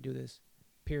charge people to do this,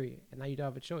 period. And now you don't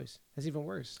have a choice. That's even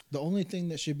worse. The only thing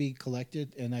that should be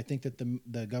collected, and I think that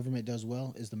the government does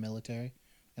well, is the military.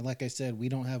 And like I said, we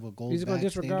don't have a gold. You're going to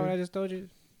disregard what I just told you?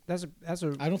 That's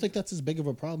a. I don't think that's as big of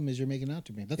a problem as you're making out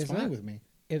to me. That's fine with me.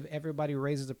 If everybody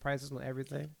raises the prices on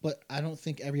everything, but I don't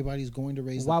think everybody's going to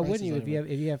raise. Why the prices wouldn't you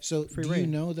if you have so free do reign? You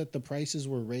know that the prices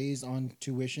were raised on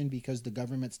tuition because the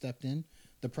government stepped in?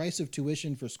 The price of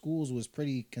tuition for schools was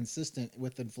pretty consistent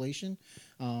with inflation,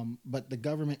 but the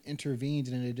government intervened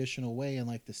in an additional way in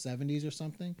like the 70s or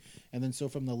something. And then so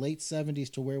from the late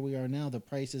 70s to where we are now, the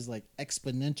price is like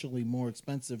exponentially more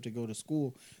expensive to go to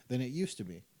school than it used to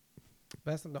be.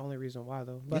 But that's not the only reason why,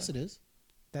 though. Yes, it is.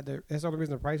 That's the only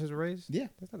reason the prices are raised? Yeah.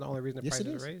 That's not the only reason the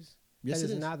prices are raised. Yes, that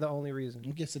it is is not the only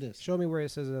reason. Yes, it is. Show me where it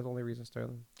says that's the only reason,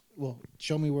 Sterling. Well,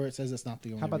 show me where it says it's not the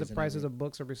only reason. How about the prices of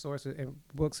books or resources and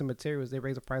books and materials? They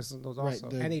raise the prices on those also.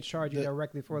 And they charge you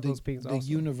directly for those things also. The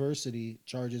university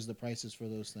charges the prices for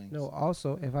those things. No,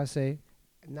 also, if I say,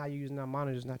 now you're using our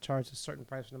monitors, not charge a certain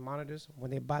price for the monitors,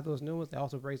 when they buy those new ones, they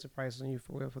also raise the prices on you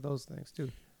for those things too.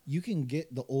 You can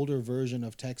get the older version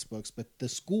of textbooks, but the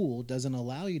school doesn't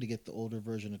allow you to get the older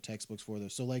version of textbooks for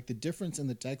those. So like the difference in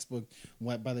the textbook,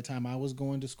 by the time I was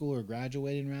going to school or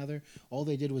graduating rather, all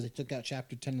they did was they took out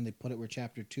chapter 10 and they put it where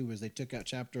chapter 2 is. They took out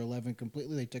chapter 11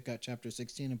 completely. They took out chapter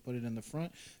 16 and put it in the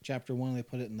front. Chapter 1, they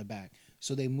put it in the back.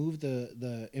 So they moved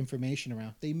the information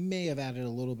around. They may have added a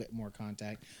little bit more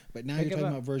contact, but now you're talking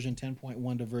about version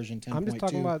 10.1 to version 10.2. I'm just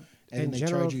talking about and they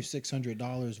charge you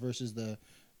 $600 versus the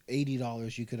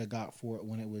 $80 you could have got for it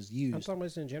when it was used. I'm talking about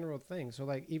this in general thing. So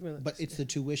like but it's the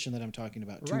tuition that I'm talking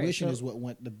about. Right, tuition is what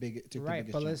went the biggest. Right,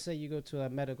 but jump. let's say you go to a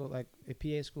medical, like a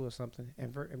PA school or something,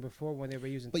 and before when they were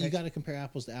using. But you got to compare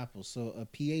apples to apples. So a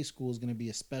PA school is going to be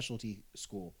a specialty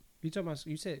school. You talking about?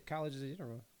 You said colleges in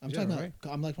general. I'm talking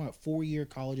about 4-year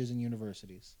colleges and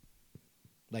universities,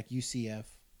 like UCF,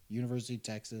 University of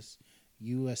Texas,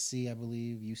 USC, I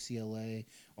believe, UCLA,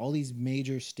 all these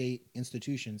major state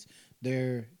institutions,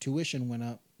 their tuition went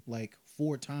up like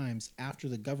 4 times after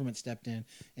the government stepped in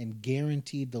and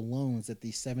guaranteed the loans that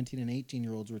these 17 and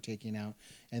 18-year-olds were taking out.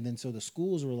 And then so the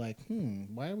schools were like,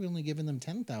 why are we only giving them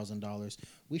 $10,000?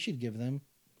 We should give them,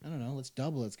 I don't know, let's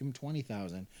double it. Let's give them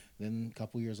 $20,000. Then a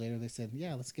couple years later, they said,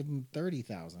 yeah, let's give them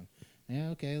 $30,000.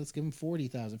 Yeah, okay, let's give them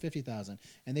 $40,000, $50,000.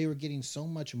 And they were getting so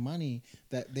much money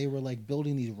that they were like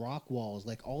building these rock walls.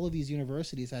 Like all of these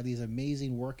universities had these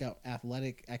amazing workout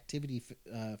athletic activity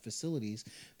facilities,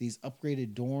 these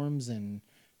upgraded dorms and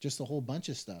just a whole bunch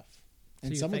of stuff.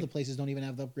 And some of the places don't even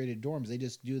have the upgraded dorms. They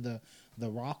just do the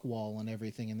rock wall and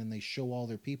everything, and then they show all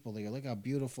their people. They go, look how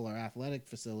beautiful our athletic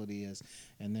facility is.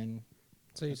 And then...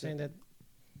 So you're saying that...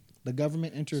 The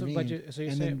government intervened,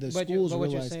 then the schools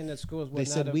realized, you're saying that schools would they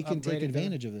said we can take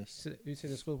advantage of this. You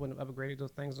said the schools wouldn't have upgraded those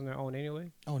things on their own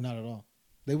anyway? Oh, not at all.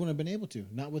 They wouldn't have been able to.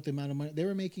 Not with the amount of money. They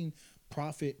were making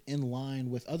profit in line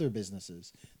with other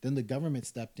businesses. Then the government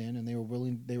stepped in and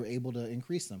they were able to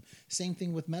increase them. Same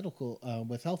thing with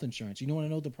with health insurance. You want to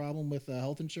know what the problem with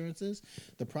health insurance is?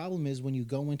 The problem is when you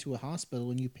go into a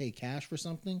hospital and you pay cash for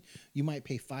something, you might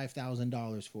pay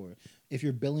 $5,000 for it. If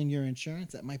you're billing your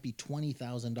insurance, that might be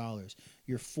 $20,000.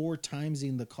 You're 4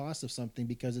 timesing the cost of something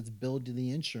because it's billed to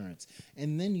the insurance.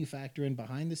 And then you factor in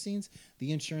behind the scenes,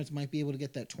 the insurance might be able to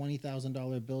get that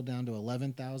 $20,000 bill down to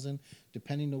 $11,000,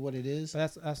 depending on what it is.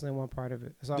 But that's only one part of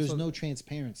it. There's no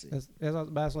transparency.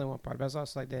 That's only one part. That's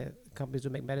also like that companies who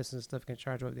make medicine and stuff can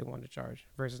charge what they want to charge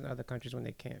versus in other countries when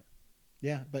they can't.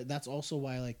 Yeah, but that's also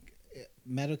why like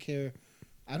Medicare...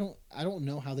 I don't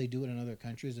know how they do it in other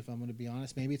countries. If I'm going to be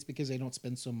honest, maybe it's because they don't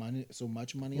spend so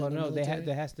much money. Well, on the military.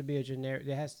 There has to be a generic.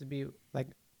 There has to be like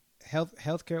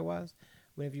healthcare wise.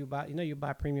 Whenever you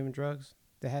buy premium drugs,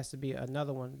 there has to be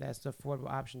another one that's the affordable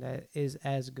option that is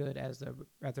as good as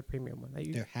the premium one.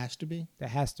 There has to be. There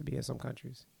has to be in some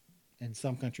countries. In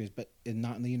some countries, but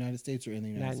not in the United States or in the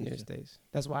United States. Not in the United States.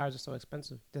 That's why ours are so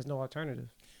expensive. There's no alternative.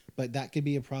 But that could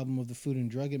be a problem of the Food and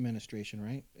Drug Administration,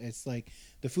 right? It's like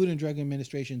the Food and Drug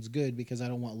Administration is good because I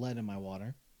don't want lead in my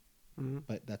water. Mm-hmm.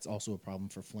 But that's also a problem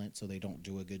for Flint, so they don't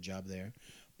do a good job there.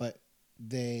 But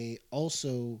they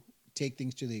also take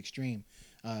things to the extreme.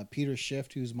 Peter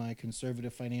Schiff, who's my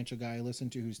conservative financial guy I listen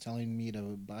to, who's telling me to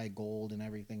buy gold and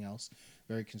everything else,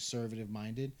 very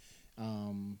conservative-minded.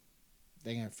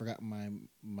 Dang, I forgot my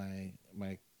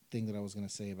thing that I was going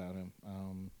to say about him.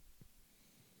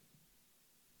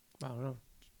 I don't know.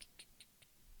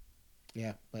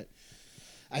 Yeah, but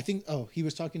I think. Oh, he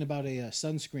was talking about a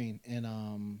sunscreen, and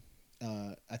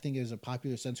I think it was a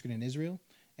popular sunscreen in Israel,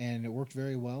 and it worked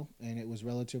very well, and it was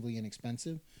relatively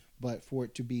inexpensive. But for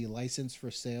it to be licensed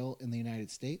for sale in the United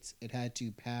States, it had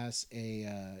to pass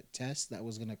a test that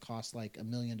was going to cost like $1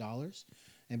 million,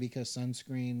 and because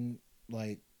sunscreen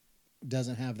like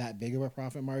doesn't have that big of a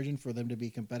profit margin for them to be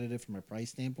competitive from a price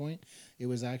standpoint, it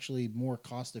was actually more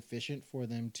cost efficient for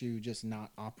them to just not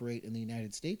operate in the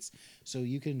United States. So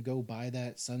you can go buy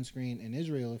that sunscreen in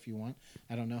Israel if you want.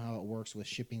 I don't know how it works with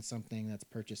shipping something that's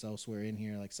purchased elsewhere in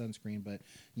here like sunscreen, but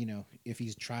you know, if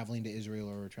he's traveling to Israel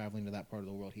or traveling to that part of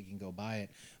the world, he can go buy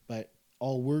it. But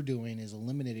all we're doing is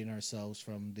eliminating ourselves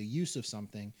from the use of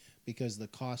something because the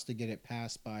cost to get it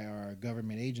passed by our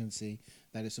government agency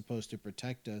that is supposed to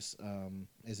protect us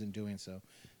isn't doing so.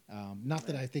 Not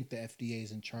that I think the FDA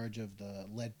is in charge of the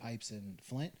lead pipes in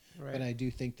Flint, Right. but I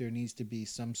do think there needs to be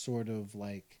some sort of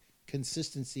like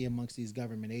consistency amongst these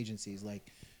government agencies. Like,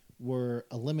 we're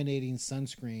eliminating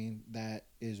sunscreen that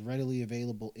is readily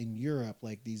available in Europe,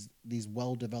 like these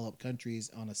well-developed countries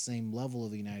on the same level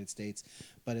of the United States,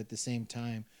 but at the same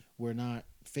time, we're not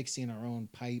fixing our own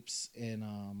pipes in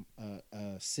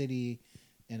a city,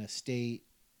 in a state,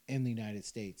 in the United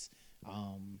States.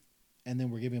 And then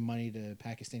we're giving money to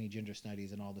Pakistani gender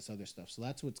studies and all this other stuff. So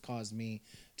that's what's caused me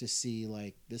to see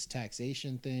like this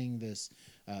taxation thing, this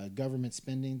government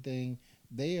spending thing.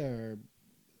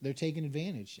 They're taking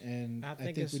advantage, and I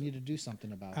think we need to do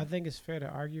something about it. I think it's fair to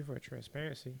argue for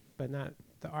transparency, but not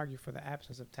to argue for the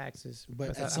absence of taxes.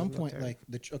 But at some point, like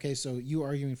okay, so you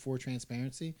arguing for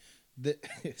transparency,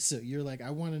 so you're like,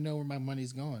 I want to know where my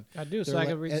money's going. I do, so like,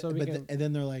 I can read. And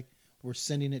then they're like, we're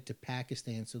sending it to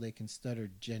Pakistan so they can study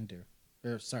gender,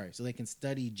 so they can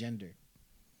study gender.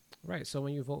 Right. So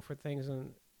when you vote for things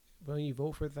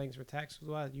for taxes,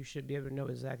 you should be able to know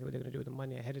exactly what they're going to do with the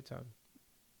money ahead of time.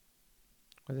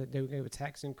 Whether they're going to give a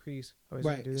tax increase or is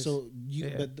right. Do this. So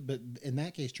but in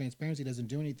that case, transparency doesn't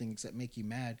do anything except make you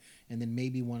mad, and then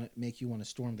maybe make you want to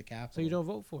storm the Capitol. So you don't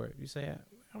vote for it. You say,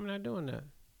 I'm not doing that.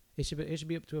 It should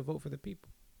be up to a vote for the people.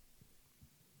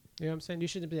 You know what I'm saying? You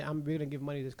shouldn't be. We're going to give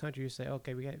money to this country. You say,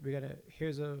 okay, we got to.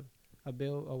 Here's a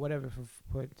bill or whatever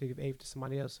for to give aid to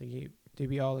somebody else. So do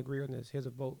we all agree on this? Here's a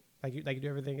vote, like you do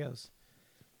everything else.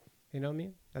 You know what I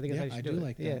mean? I think that's how you should do it.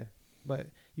 Like that. Yeah, but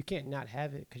you can't not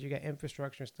have it because you got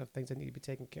infrastructure and stuff, things that need to be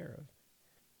taken care of.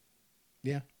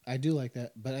 Yeah, I do like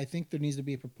that, but I think there needs to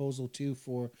be a proposal too.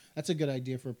 That's a good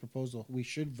idea for a proposal. We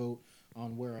should vote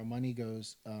on where our money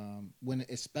goes,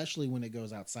 especially when it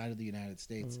goes outside of the United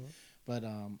States. Mm-hmm. But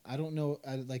I don't know.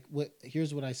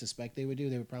 Here's what I suspect they would do.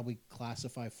 They would probably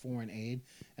classify foreign aid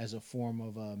as a form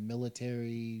of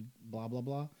military blah blah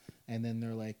blah, and then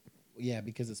they're like, yeah,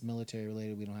 because it's military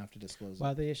related, we don't have to disclose it.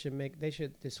 Well, they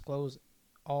should disclose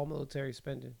all military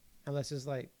spending, unless it's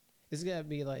gotta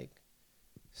be like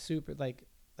super like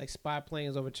spy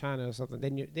planes over China or something.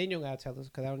 Then you gotta tell us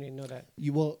because I don't even know that.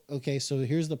 Okay. So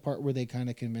here's the part where they kind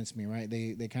of convinced me, right?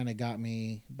 They kind of got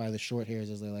me by the short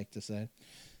hairs, as they like to say.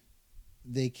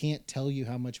 They can't tell you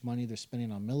how much money they're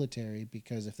spending on military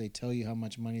because if they tell you how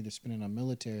much money they're spending on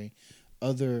military,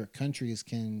 other countries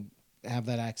can have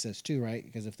that access too, right?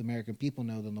 Because if the American people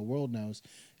know, then the world knows,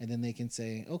 and then they can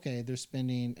say, okay, they're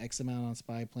spending X amount on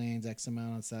spy planes, X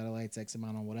amount on satellites, X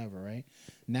amount on whatever, right?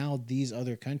 Now these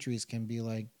other countries can be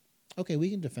like, okay, we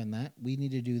can defend that. We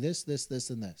need to do this, this, this,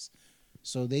 and this.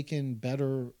 So they can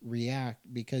better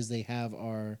react because they have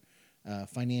our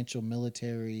financial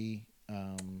military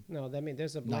no, that means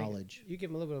there's a knowledge. You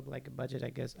give them a little bit of like a budget, I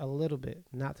guess, a little bit,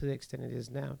 not to the extent it is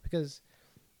now, because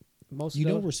most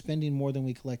we're spending more than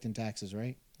we collect in taxes,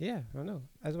 right? Yeah, I know.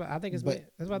 That's why I think it's. But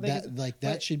that's why I think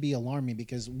that should be alarming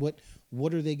because what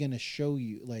are they going to show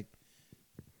you? Like,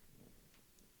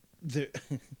 they're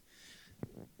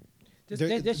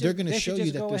going to show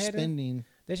you that they're spending.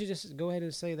 They should just go ahead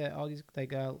and say that all these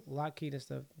Lockheed and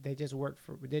stuff, they're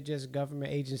just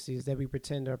government agencies that we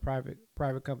pretend are private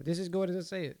companies. They just go ahead and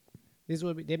say it. This is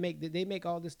what they make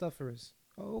all this stuff for us.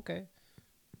 Oh, okay.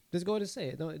 Just go ahead and say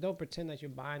it. Don't pretend that you're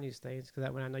buying these things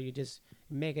because when I know you're just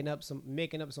making up some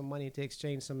money to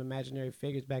exchange some imaginary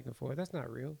figures back and forth. That's not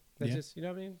real. That's just, you know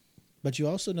what I mean? But you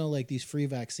also know like these free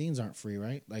vaccines aren't free,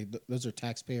 right? Like those are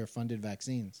taxpayer funded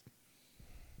vaccines.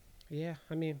 Yeah,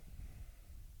 I mean.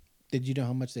 Did you know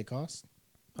how much they cost?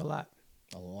 A lot.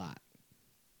 A lot.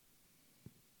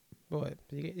 Boy,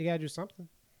 you gotta do something.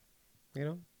 You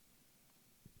know.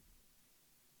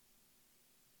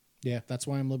 Yeah, that's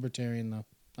why I'm libertarian though.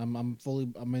 I'm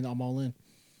all in.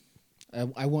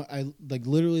 I want I like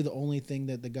literally the only thing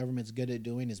that the government's good at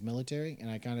doing is military, and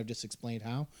I kind of just explained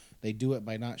how they do it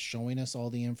by not showing us all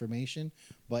the information,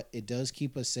 but it does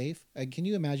keep us safe. Can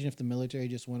you imagine if the military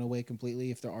just went away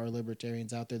completely? If there are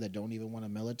libertarians out there that don't even want a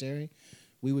military,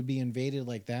 we would be invaded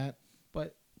like that.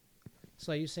 But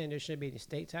so you saying there shouldn't be any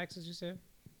state taxes? You said.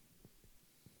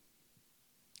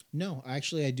 No,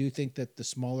 actually, I do think that the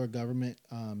smaller government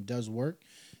does work.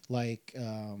 Like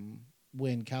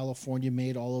when California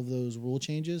made all of those rule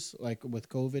changes, like with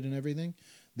COVID and everything,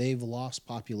 they've lost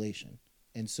population,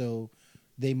 and so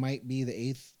they might be the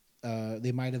eighth.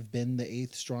 They might have been the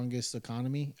eighth strongest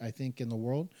economy, I think, in the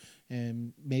world,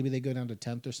 and maybe they go down to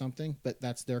 10th or something. But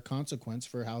that's their consequence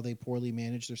for how they poorly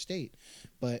manage their state.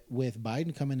 But with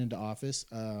Biden coming into office,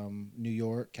 New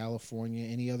York, California,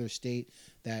 any other state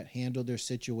that handled their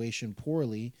situation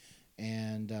poorly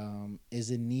and is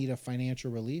in need of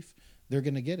financial relief, they're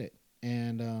going to get it,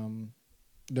 and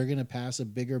they're going to pass a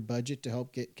bigger budget to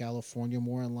help get California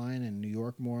more in line and New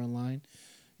York more in line.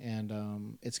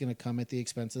 And it's going to come at the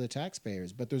expense of the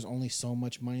taxpayers. But there's only so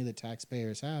much money the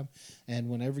taxpayers have, and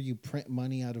whenever you print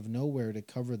money out of nowhere to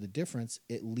cover the difference,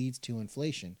 it leads to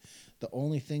inflation. The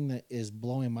only thing that is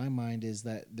blowing my mind is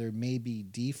that there may be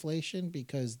deflation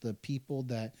because the people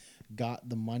that got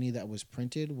the money that was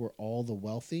printed were all the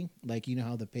wealthy. Like, you know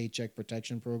how the Paycheck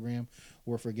Protection Program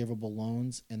were forgivable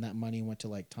loans, and that money went to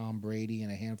like Tom Brady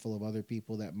and a handful of other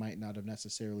people that might not have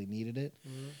necessarily needed it.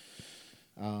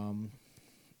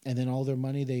 And then all their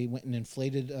money, they went and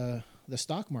inflated the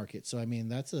stock market. So, I mean,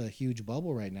 that's a huge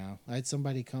bubble right now. We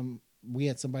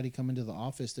had somebody come into the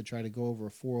office to try to go over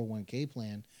a 401k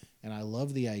plan. And I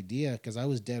love the idea because I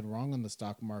was dead wrong on the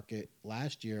stock market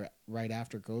last year, right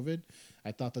after COVID.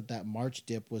 I thought that March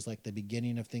dip was like the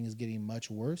beginning of things getting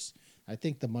much worse. I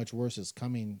think the much worse is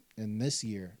coming in this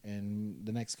year and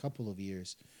the next couple of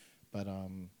years. But,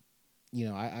 you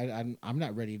know, I'm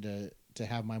not ready to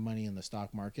have my money in the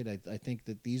stock market. I think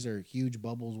that these are huge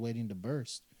bubbles waiting to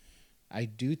burst. I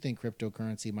do think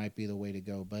cryptocurrency might be the way to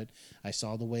go, but I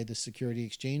saw the way the Security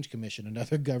Exchange Commission,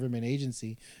 another government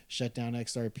agency, shut down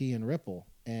XRP and Ripple.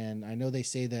 And I know they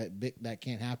say that that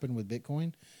can't happen with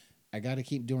Bitcoin. I got to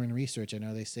keep doing research. I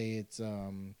know they say it's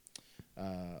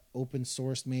open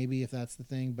source, maybe, if that's the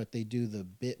thing, but they do the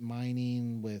bit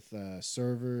mining with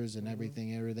servers and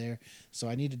everything over there. So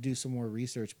I need to do some more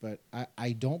research, but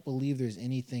I don't believe there's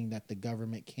anything that the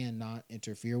government cannot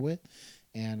interfere with.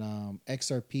 And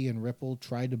XRP and Ripple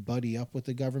tried to buddy up with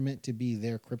the government to be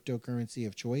their cryptocurrency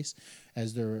of choice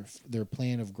as their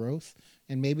plan of growth.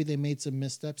 And maybe they made some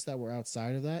missteps that were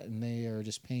outside of that, and they are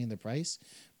just paying the price.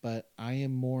 But I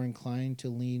am more inclined to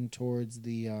lean towards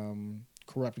the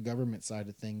corrupt government side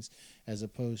of things, as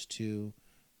opposed to,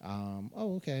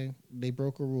 oh, okay, they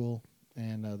broke a rule,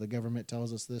 and the government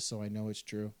tells us this, so I know it's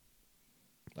true.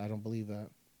 I don't believe that.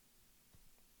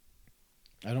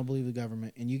 I don't believe the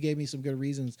government. And you gave me some good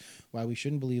reasons why we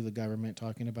shouldn't believe the government,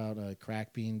 talking about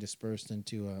crack being dispersed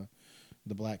into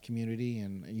the black community.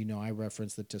 And, you know, I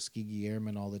reference the Tuskegee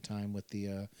Airmen all the time with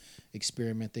the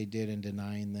experiment they did in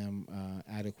denying them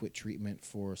adequate treatment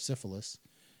for syphilis.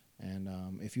 And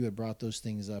if you had brought those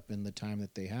things up in the time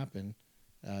that they happened,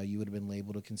 you would have been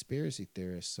labeled a conspiracy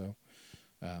theorist. So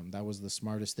that was the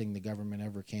smartest thing the government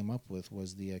ever came up with,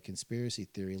 was the conspiracy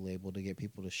theory label, to get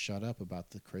people to shut up about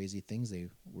the crazy things they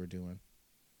were doing.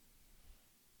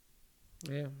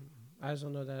 Yeah, I just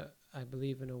don't know that I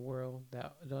believe in a world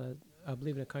that I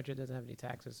believe in a country that doesn't have any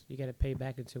taxes. You got to pay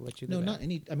back into what you. No, not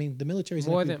any. I mean, the military's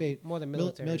going to be paid more than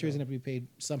military. Military's going to be paid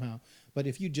somehow. But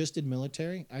if you just did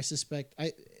military, I suspect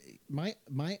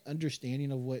my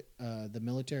understanding of what the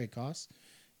military costs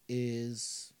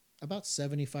is about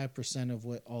 75% of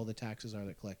what all the taxes are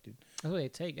that collected. That's what they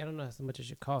take. I don't know how much it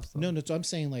should cost, though. No. So I'm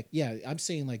saying I'm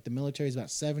saying the military is about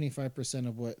 75%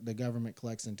 of what the government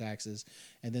collects in taxes,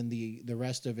 and then the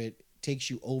rest of it takes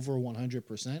you over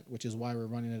 100%, which is why we're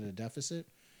running at a deficit.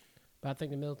 But I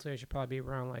think the military should probably be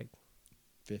around like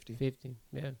 50.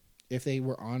 Yeah. If they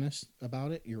were honest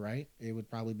about it, you're right. It would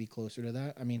probably be closer to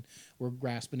that. I mean, we're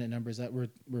grasping at numbers that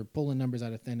we're pulling numbers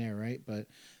out of thin air, right? But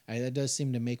that does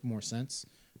seem to make more sense.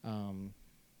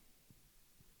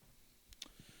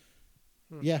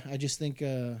 Yeah, I just think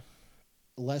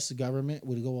less government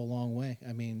would go a long way.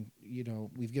 I mean, you know,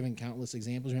 we've given countless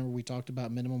examples. Remember, we talked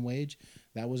about minimum wage.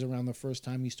 That was around the first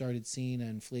time you started seeing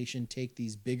inflation take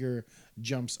these bigger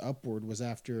jumps upward, was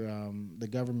after the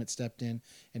government stepped in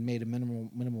and made a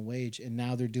minimum wage, and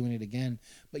now they're doing it again.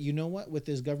 But you know what? With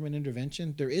this government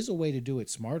intervention, there is a way to do it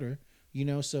smarter. You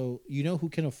know, so you know who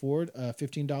can afford a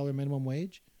 $15 minimum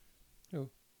wage? Who?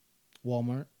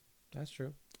 Walmart. That's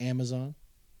true. Amazon.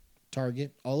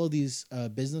 Target, all of these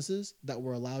businesses that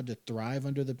were allowed to thrive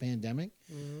under the pandemic,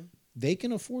 they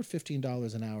can afford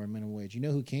 $15 an hour minimum wage. You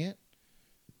know who can't?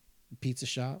 Pizza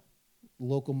shop,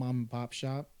 local mom and pop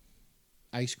shop,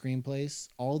 ice cream place,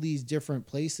 all these different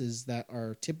places that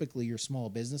are typically your small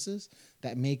businesses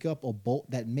that make up a bulk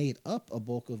that made up a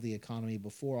bulk of the economy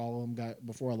before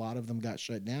a lot of them got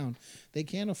shut down. They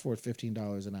can't afford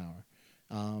 $15 an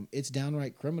hour. It's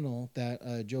downright criminal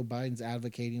that Joe Biden's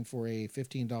advocating for a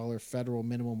 $15 federal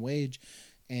minimum wage,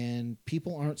 and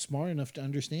people aren't smart enough to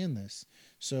understand this.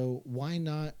 So why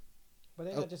not? But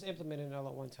they're not just implementing it all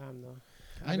at one time, though.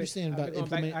 I understand about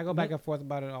implementing. I go back and forth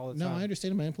about it all the time. No, I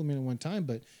understand about implementing one time,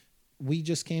 but we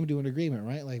just came to an agreement,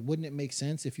 right? Like, wouldn't it make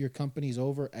sense if your company's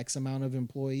over X amount of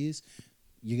employees,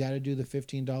 you got to do the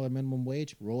 $15 minimum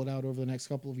wage, roll it out over the next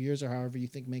couple of years or however you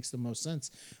think makes the most sense.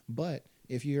 But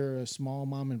if you're a small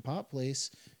mom and pop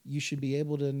place, you should be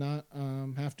able to not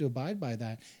have to abide by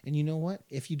that. And you know what?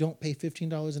 If you don't pay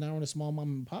 $15 an hour in a small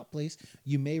mom and pop place,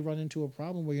 you may run into a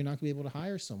problem where you're not going to be able to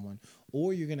hire someone.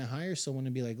 Or you're going to hire someone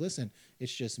and be like, listen,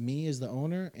 it's just me as the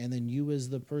owner and then you as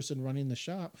the person running the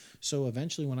shop. So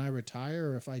eventually when I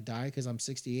retire or if I die because I'm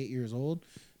 68 years old,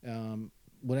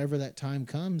 whatever that time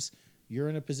comes, you're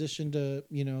in a position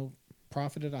to,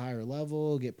 profit at a higher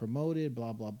level, get promoted,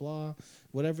 blah, blah, blah,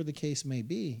 whatever the case may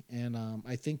be. And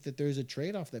I think that there's a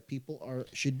trade-off that people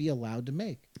should be allowed to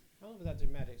make. I don't know if that's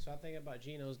dramatic. So I think about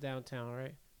Geno's downtown,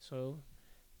 right? So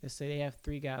let's say they have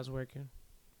 3 guys working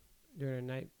during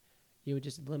the night. You would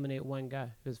just eliminate one guy.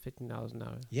 It was $15 an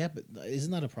hour. Yeah, but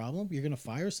isn't that a problem? You're going to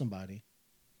fire somebody.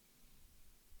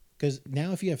 Because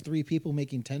now if you have 3 people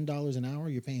making $10 an hour,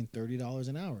 you're paying $30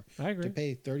 an hour. I agree. To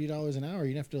pay $30 an hour,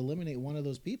 you'd have to eliminate one of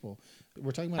those people.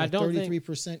 We're talking about a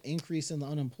 33% increase in the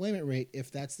unemployment rate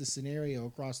if that's the scenario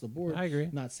across the board. I agree.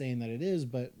 Not saying that it is,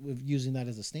 but using that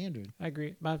as a standard. I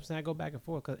agree. But I'm saying I go back and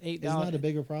forth because $8. Isn't that a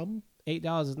bigger problem?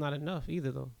 $8 is not enough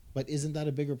either, though. But isn't that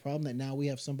a bigger problem that now we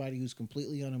have somebody who's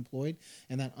completely unemployed,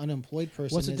 and that unemployed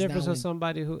person? What's the difference of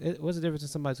somebody who? What's the difference of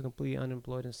somebody who's completely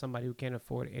unemployed and somebody who can't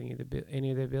afford any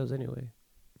of their bills anyway?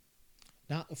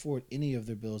 Not afford any of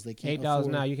their bills. They can't. $8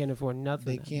 now. You can't afford nothing.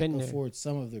 They can't afford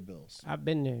some of their bills. I've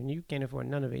been there, and you can't afford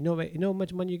none of it. You know how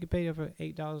much money you can pay for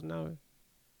 $8 an hour?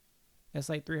 That's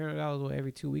like $300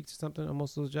 every 2 weeks or something on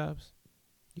most of those jobs.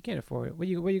 You can't afford it. Where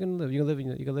you gonna live? You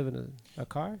gonna live in a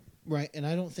car? Right, and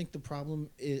I don't think the problem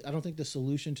is. I don't think the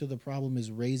solution to the problem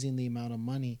is raising the amount of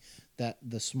money that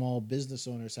the small business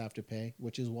owners have to pay,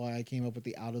 which is why I came up with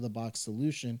the out-of-the-box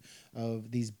solution of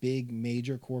these big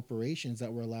major corporations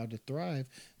that were allowed to thrive.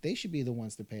 They should be the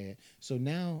ones to pay it. So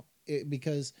now,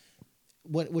 because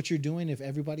what you're doing, if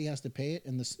everybody has to pay it,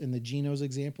 in the Geno's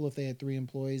example, if they had 3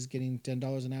 employees getting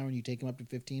 $10 an hour and you take them up to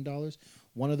 $15,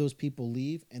 one of those people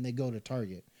leave and they go to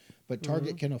Target, but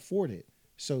Target can afford it.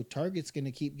 So Target's going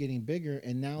to keep getting bigger,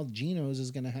 and now Geno's is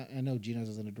going to have... I know Geno's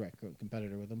isn't a direct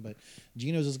competitor with them, but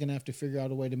Geno's is going to have to figure out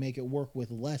a way to make it work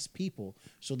with less people.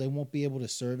 So they won't be able to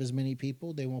serve as many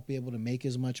people. They won't be able to make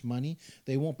as much money.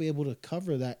 They won't be able to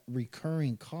cover that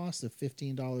recurring cost of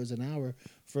 $15 an hour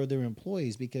for their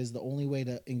employees, because the only way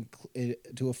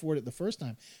to afford it the first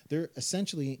time, they're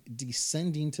essentially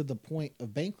descending to the point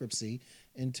of bankruptcy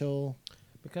until...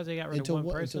 Because they got rid of one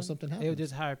person, until something happens. They would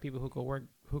just hire people who could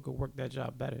work that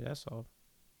job better. That's all.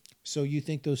 So you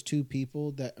think those 2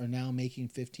 people that are now making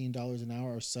 $15 an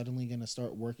hour are suddenly going to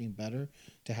start working better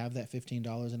to have that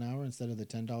 $15 an hour instead of the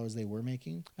 $10 they were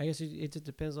making? I guess it just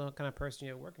depends on what kind of person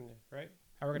you're working there,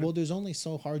 right? Well, there's only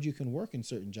so hard you can work in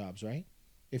certain jobs, right?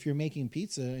 If you're making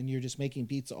pizza and you're just making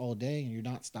pizza all day and you're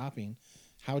not stopping,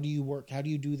 how do you work? How do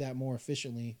you do that more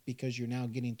efficiently because you're now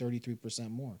getting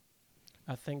 33% more?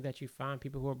 I think that you find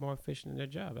people who are more efficient in their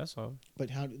job. That's all.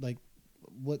 But how, like,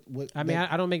 what? I mean,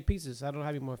 I don't make pizzas. I don't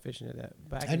have to be more efficient at that.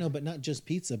 But I know, but not just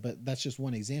pizza. But that's just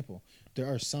one example.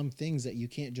 There are some things that you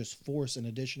can't just force an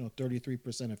additional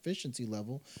 33% efficiency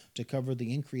level to cover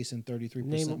the increase in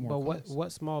 33% more. But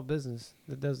what small business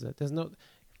that does that? There's no.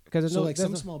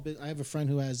 Small business. I have a friend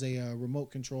who has a remote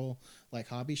control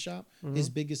hobby shop. Mm-hmm. His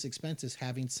biggest expense is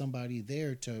having somebody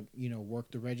there to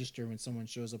work the register when someone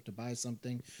shows up to buy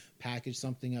something, package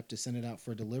something up to send it out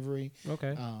for delivery.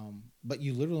 Okay. But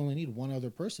you literally only need one other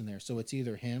person there, so it's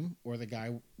either him or the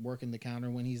guy working the counter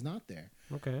when he's not there.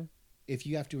 Okay. If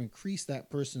you have to increase that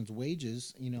person's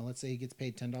wages, let's say he gets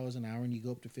paid $10 an hour and you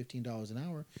go up to $15 an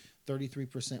hour,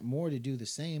 33% more to do the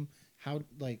same. How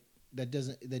that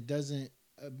doesn't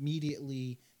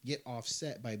immediately get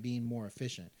offset by being more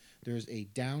efficient. There's a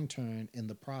downturn in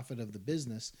the profit of the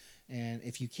business, and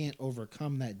if you can't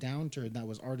overcome that downturn that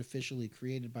was artificially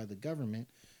created by the government,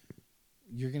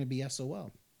 you're going to be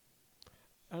SOL.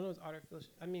 I don't know if it's artificial.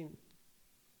 I mean,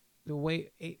 the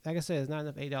way like I said, it's not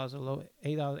enough. $8 or low.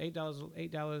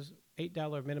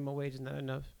 $8 minimum wage is not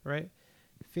enough, right?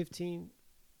 15.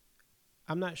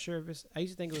 I'm not sure if it's. I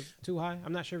used to think it was too high.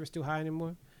 I'm not sure if it's too high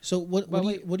anymore. So what But do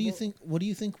wait, you what do you well- think what do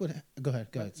you think would go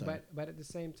ahead sorry. But at the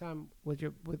same time, with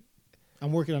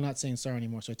I'm working on not saying sorry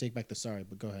anymore, so I take back the sorry,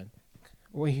 but go ahead.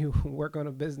 when you work on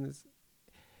a business,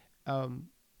 and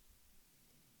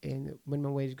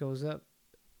minimum wage goes up,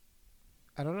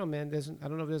 I don't know, man. I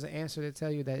don't know if there's an answer to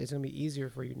tell you that it's gonna be easier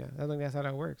for you now. I don't think that's how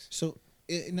that works. So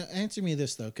now answer me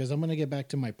this though, because I'm going to get back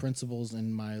to my principles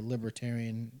and my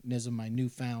libertarianism, my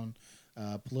newfound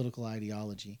political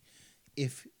ideology.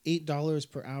 If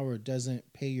 $8 per hour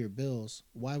doesn't pay your bills,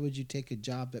 why would you take a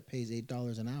job that pays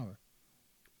 $8 an hour?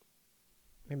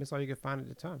 Maybe that's all you can find at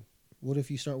the time. What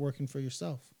if you start working for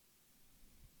yourself?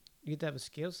 You have to have a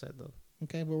skill set though.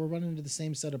 Okay, but we're running into the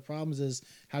same set of problems as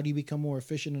how do you become more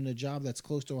efficient in a job that's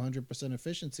close to 100%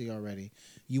 efficiency already?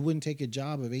 You wouldn't take a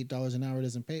job of $8 an hour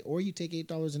doesn't pay, or you take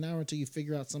 $8 an hour until you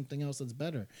figure out something else that's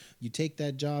better. You take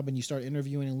that job and you start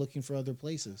interviewing and looking for other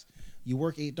places. You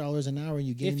work $8 an hour and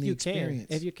you gain the experience.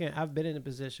 If you can, I've been in a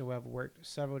position where I've worked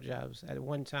several jobs at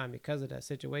one time because of that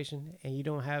situation, and you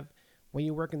don't have. When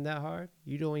you're working that hard,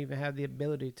 you don't even have the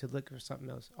ability to look for something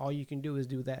else. All you can do is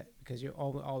do that because you're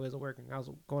always working. I was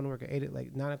going to work at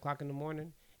 9 o'clock in the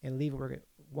morning and leaving work at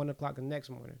 1 o'clock the next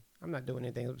morning. I'm not doing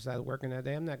anything besides working that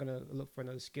day. I'm not going to look for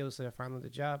another skill set or find another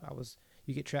job.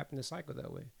 You get trapped in the cycle that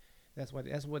way. That's what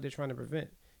they're trying to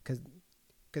prevent. Because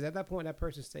at that point, that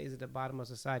person stays at the bottom of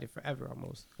society forever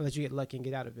almost, unless you get lucky and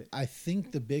get out of it. I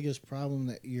think the biggest problem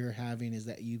that you're having is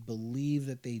that you believe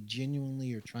that they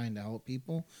genuinely are trying to help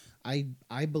people.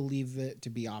 I believe it to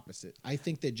be opposite. I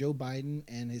think that Joe Biden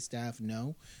and his staff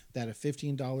know that a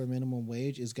 $15 minimum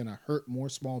wage is going to hurt more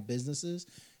small businesses,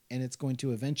 and it's going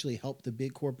to eventually help the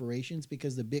big corporations,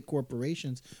 because the big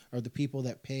corporations are the people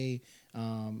that pay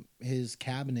his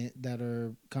cabinet that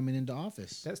are coming into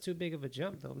office. That's too big of a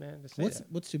jump, though, man. To say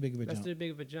What's too big of a That's jump? too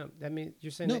big of a jump. That means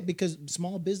you're saying No, that, because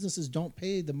small businesses don't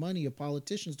pay the money of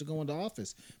politicians to go into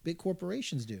office. Big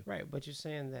corporations do. right, but you're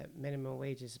saying that minimum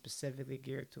wage is specifically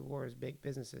geared towards big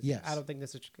businesses. Yes. I don't think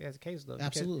that's the case, though.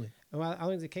 Absolutely. Well, I don't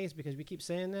think it's the case because we keep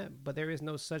saying that, but there is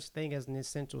no such thing as an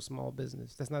essential small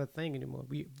business. That's not a thing anymore.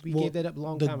 We Well, gave that up a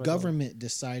long the time ago. government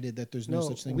decided that there's no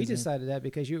such thing we as decided that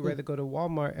because you'd rather go to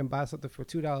Walmart and buy something for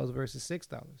 $2 versus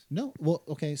 $6. No, well,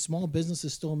 okay, small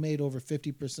businesses still made over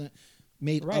 50%,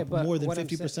 made Right, up but more than what I'm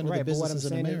 50% saying- of the right, but what I'm businesses in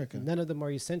saying is America. none of them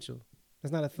are essential.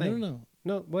 That's not a No, thing. no.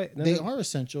 No, wait. No, They no, are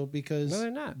essential because No,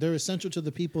 they're not. they're essential to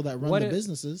the people that run What the if-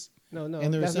 businesses. No, no.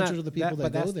 and they're that's essential not- to the people that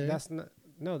but go that's- there. That's not.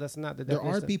 No, that's not the There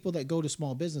definition. are people that go to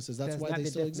small businesses. That's why not they the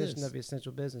still definition exist. of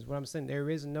essential business. What I'm saying, there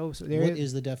is What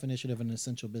is the definition of an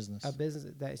essential business? a business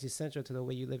that is essential to the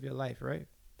way you live your life, right?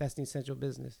 That's the essential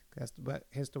business. But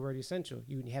hence the word essential.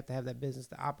 You have to have that business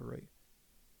to operate,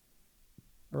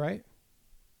 right?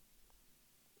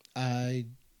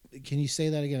 Can you say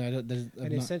that again?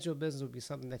 An essential business would be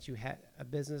something that you had a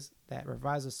business that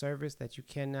provides a service that you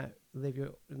cannot live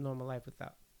your normal life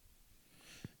without.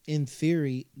 In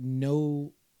theory,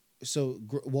 no. So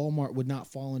Walmart would not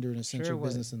fall under an essential Sure it would.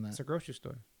 business in It's that. a grocery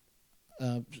store,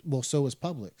 Well, so is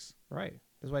Publix. right?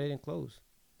 That's why they didn't close.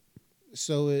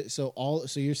 So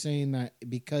you're saying that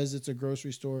because it's a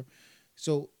grocery store,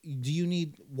 so do you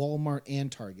need Walmart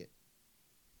and Target?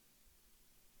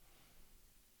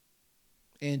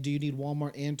 And do you need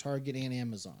Walmart and Target and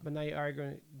Amazon? But now you're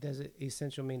arguing, does it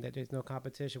essential mean that there's no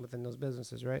competition within those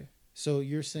businesses, right? So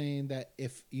you're saying that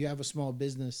if you have a small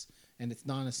business and it's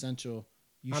non-essential,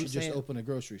 you I'm should just saying- open a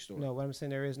grocery store. No, what I'm saying,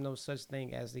 there is no such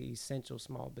thing as the essential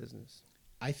small business.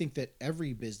 I think that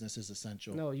every business is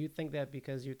essential. No, you think that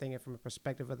because you're thinking from a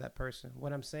perspective of that person.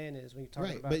 What I'm saying is when you talk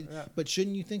Right, about but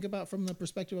shouldn't you think about from the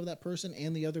perspective of that person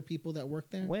and the other people that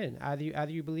work there? when either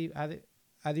you believe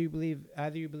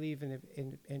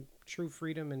in true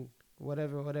freedom and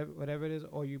whatever it is,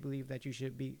 or you believe that you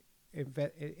should be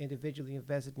individually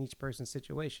invested in each person's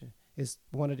situation. It's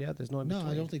one or the other. There's no in No,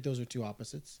 between. I don't think those are two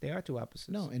opposites. They are two opposites.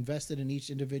 No, invested in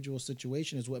each individual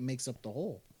situation is what makes up the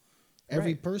whole.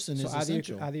 Every Right. person So is either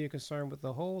essential. either you're concerned with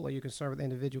the whole, or you're concerned with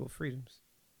individual freedoms.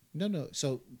 No.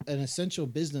 So an essential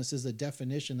business is a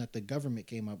definition that the government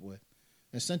came up with.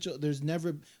 Essential. There's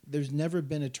never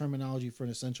been a terminology for an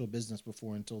essential business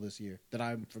before until this year that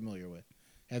I'm familiar with.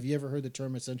 Have you ever heard the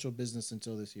term essential business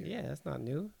until this year? Yeah, that's not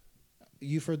new.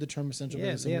 You've heard the term essential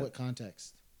Yeah, business in yeah. what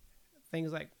context?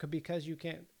 Things like because you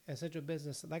can't essential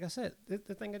business. Like I said, the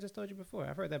thing I just told you before.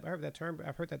 I've heard that term.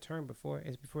 I've heard that term before.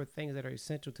 It's before things that are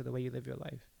essential to the way you live your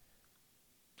life.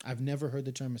 I've never heard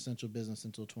the term essential business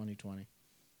until 2020.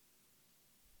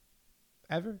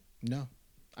 Ever? No.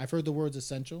 I've heard the words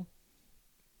essential,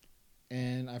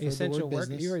 and I've heard the Essential word work.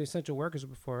 business. You heard essential workers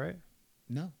before, right?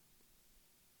 No,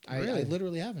 I Really?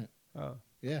 literally haven't. Oh,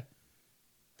 Yeah,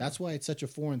 that's why it's such a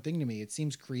foreign thing to me. It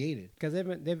seems created. because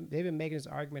they've been making this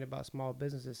argument about small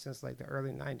businesses since like the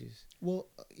early '90s. Well,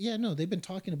 yeah, no, they've been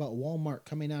talking about Walmart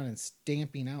coming out and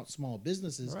stamping out small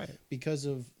businesses Right. because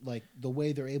of like the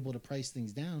way they're able to price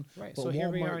things down. Right. But So Walmart here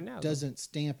we are now. though. doesn't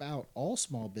stamp out all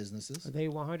small businesses. They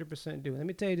 100% do. Let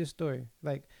me tell you this story.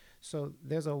 Like, so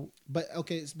there's a But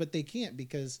okay, but they can't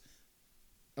because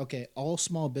okay, all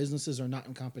small businesses are not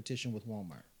in competition with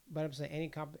Walmart. But I'm saying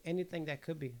anything that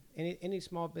could be any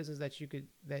small business that you could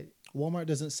that, Walmart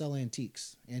doesn't sell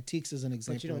antiques. Antiques is an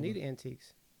example. but you don't of need a-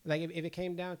 antiques. Like if it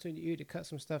came down to you to cut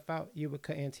some stuff out, you would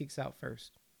cut antiques out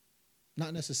first.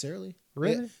 Not necessarily.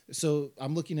 Really? So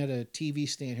I'm looking at a TV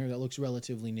stand here that looks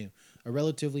relatively new. A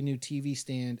relatively new TV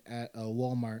stand at a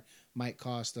Walmart might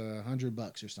cost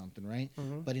 $100 or something, right?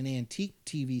 Mhm. But an antique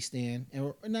TV stand,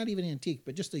 or not even antique,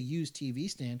 but just a used TV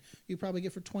stand, you probably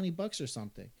get for $20 or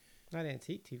something. Not an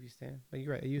antique TV stand, but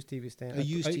you're right, a used TV stand. A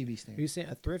used are TV you, stand. Are you saying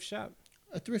a thrift shop?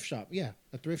 A thrift shop, yeah.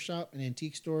 A thrift shop, an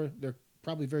antique store, they're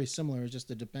probably very similar. It's just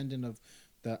the dependent of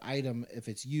the item, if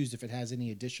it's used, if it has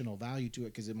any additional value to it,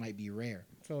 because it might be rare.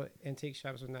 So antique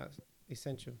shops are not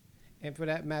essential. And for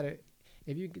that matter,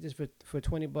 if you get this for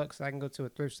 $20, I can go to a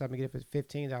thrift shop and get it for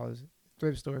 $15.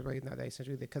 Thrift store is really not that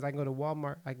essential either, because I can go to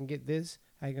Walmart, I can get this,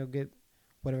 I can go get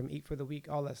whatever I'm eat for the week,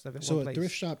 all that stuff in So one a place.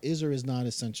 thrift shop is or is not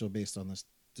essential based on this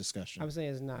discussion? I'm saying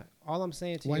it's not. All I'm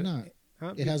saying to Why you, not?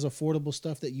 Huh? It has affordable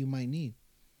stuff that you might need.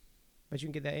 But you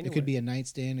can get that anywhere. It could be a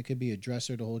nightstand. It could be a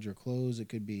dresser to hold your clothes. It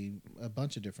could be a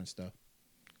bunch of different stuff.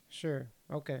 Sure.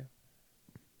 Okay.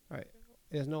 All right.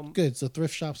 There's no. Good. So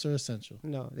thrift shops are essential.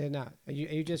 No, they're not.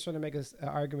 You're just trying to make an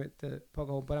argument to poke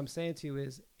a hole. But I'm saying to you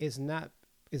is it's not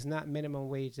minimum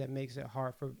wage that makes it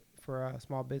hard for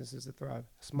small businesses to thrive.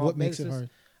 Small What makes it businesses, hard?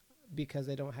 Because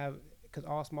they don't have, because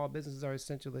all small businesses are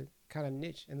essentially kind of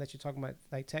niche, unless you're talking about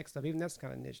like tech stuff. Even that's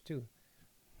kind of niche too.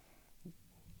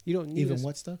 You don't need Even a-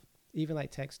 what stuff? even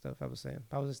like tech stuff. I was saying.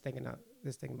 I was just thinking about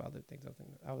other things.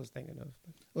 I was thinking of.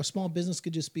 A small business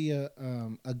could just be a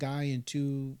guy and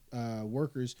two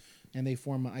workers, and they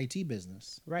form an IT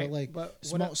business. Right, But like but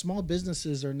what small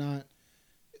businesses are not.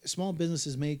 Small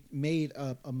businesses made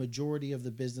up a majority of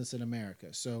the business in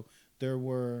America. So there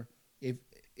were,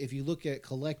 if you look at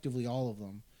collectively all of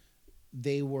them,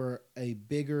 they were a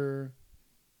bigger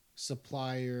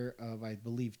supplier of, I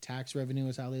believe, tax revenue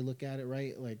is how they look at it,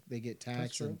 right? Like they get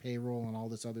tax true. and payroll and all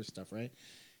this other stuff, right?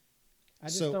 I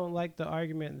just So- don't like the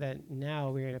argument that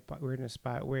now we're in a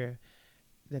spot where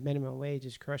the minimum wage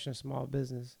is crushing small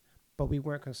business, but we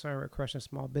weren't concerned with crushing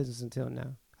small business until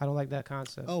now. I don't like that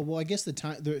concept. Oh, well, I guess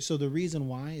so the reason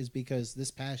why is because this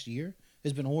past year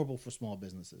has been horrible for small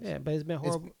businesses. Yeah, but it's been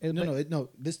horrible.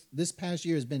 This past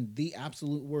year has been the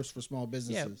absolute worst for small Yeah,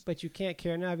 businesses. but you can't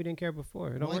care now if you didn't care before.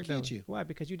 It don't Why work that can't way. you? Why?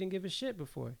 Because you didn't give a shit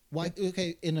before. Why?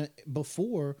 Okay,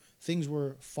 before things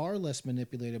were far less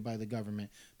manipulated by the government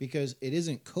because it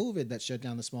isn't COVID that shut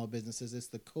down the small businesses; it's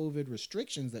the COVID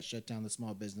restrictions that shut down the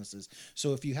small businesses.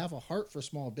 So if you have a heart for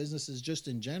small businesses just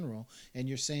in general, and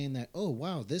you're saying that, oh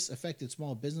wow, this affected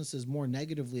small businesses more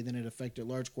negatively than it affected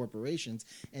large corporations,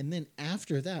 and then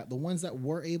after that, the ones that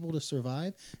were able to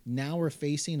survive now are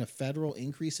facing a federal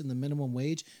increase in the minimum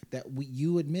wage that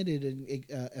you admitted it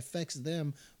affects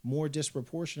them more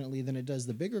disproportionately than it does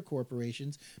the bigger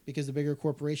corporations because the bigger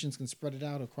corporations can spread it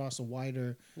out across a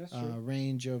wider That's true.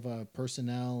 range of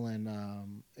personnel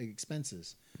and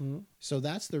expenses. Mhm. So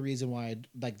that's the reason why,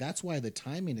 that's why the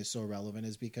timing is so relevant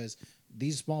is because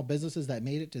these small businesses that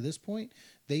made it to this point,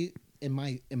 in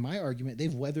my argument,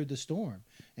 they've weathered the storm.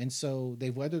 And so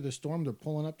they've weathered the storm. They're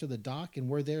pulling up to the dock and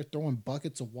we're there throwing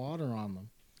buckets of water on them.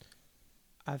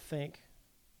 I think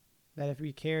that if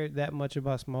we cared that much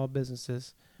about small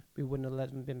businesses, we wouldn't have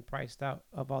let them been priced out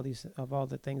of all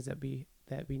the things that we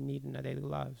need in our daily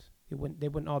lives. They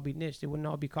wouldn't all be niche. They wouldn't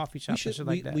all be coffee shops and shit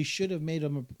like that. We should have made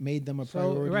them a So,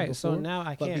 priority right, before. so now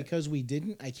I but can't- because we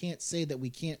didn't, I can't say that we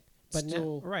can't But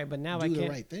still now do I the can't.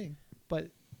 right thing.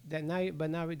 But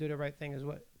now we do the right thing is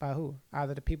what by who?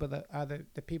 Either the people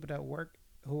that work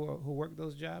who work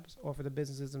those jobs, or for the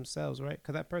businesses themselves, right?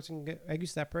 Because that person, I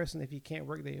guess that person, if he can't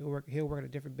work there, he'll work at a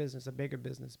different business, a bigger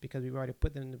business, because we've already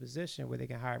put them in a position where they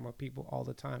can hire more people all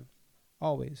the time,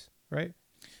 always, right?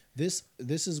 This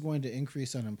is going to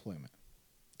increase unemployment,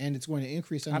 and it's going to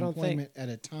increase I don't think- unemployment at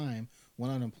a time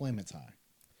when unemployment's high.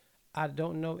 I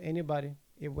don't know anybody,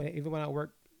 even when I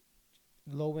worked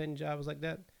low end jobs like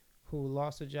that, who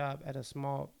lost a job at a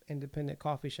small independent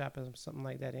coffee shop or something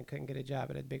like that and couldn't get a job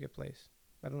at a bigger place.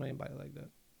 I don't know anybody like that.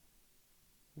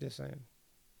 Just saying.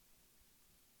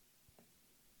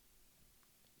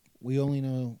 we only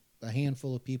know a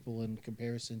handful of people in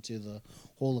comparison to the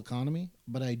whole economy.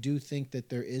 But I do think that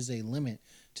there is a limit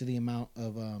to the amount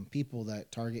of people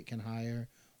that Target can hire,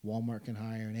 Walmart can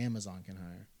hire, and Amazon can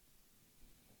hire.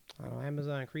 I don't know,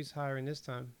 Amazon increased hiring this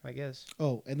time, I guess.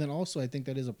 Oh, and then also I think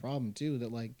that is a problem too,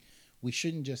 that like we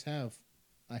shouldn't just have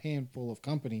a handful of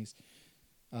companies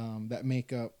that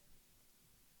make up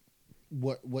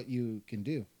what you can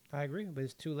do. I agree, but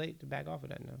it's too late to back off of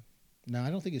that now. No,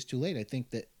 I don't think it's too late. I think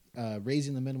that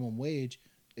raising the minimum wage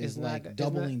is like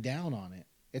doubling down on it.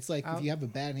 It's like if you have a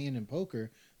bad hand in poker,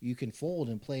 you can fold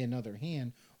and play another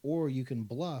hand, or you can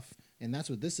bluff, and that's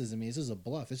what this is. I mean, this is a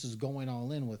bluff. This is going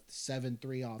all in with 7-3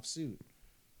 offsuit.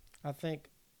 I think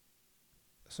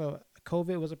so.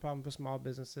 COVID was a problem for small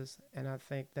businesses, and I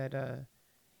think that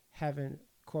having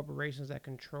corporations that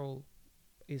control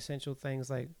essential things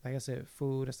like I said,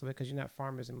 food and stuff, because you're not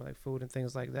farmers and like food and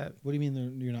things like that. What do you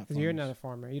mean you're not? You're not a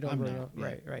farmer. You don't I'm really not, know.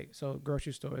 yeah. Right. So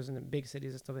grocery stores in the big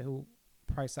cities and stuff who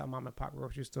price out mom and pop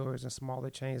grocery stores and smaller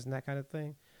chains and that kind of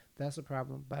thing. That's a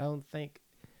problem. But I don't think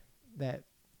that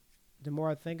the more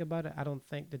I think about it, I don't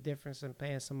think the difference in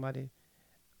paying somebody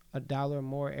 $1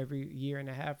 more every year and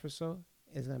a half or so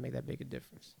is going to make that big a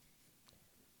difference.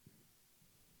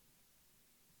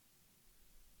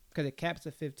 Because it caps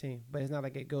at 15, but it's not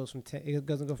like it goes from 10. It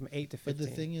doesn't go from 8 to 15. But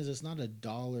the thing is, it's not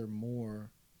 $1 more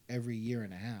every year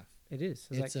and a half. It is.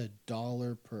 It's like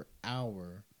 $1 per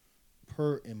hour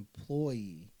per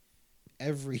employee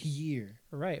every year.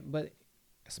 Right, but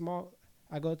small.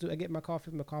 I get my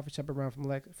coffee from a coffee shop around from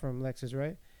Lexus.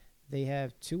 Right, they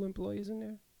have 2 employees in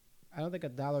there. I don't think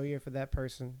 $1 a year for that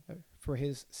person for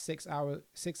his 6 hour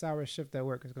shift at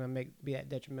work is going to be that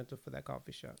detrimental for that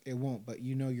coffee shop. It won't, but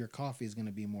you know your coffee is going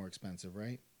to be more expensive,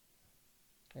 right?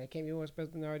 It can't be more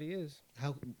expensive than it already is.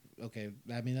 How? Okay,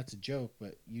 I mean that's a joke,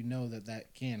 but you know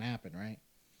that can happen, right?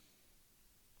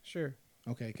 Sure.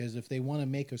 Okay, because if they want to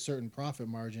make a certain profit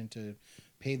margin to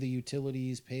pay the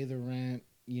utilities, pay the rent,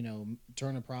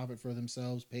 turn a profit for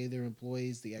themselves, pay their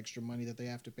employees the extra money that they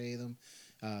have to pay them,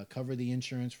 cover the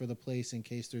insurance for the place in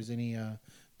case there's any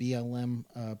BLM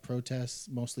protests,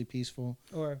 mostly peaceful.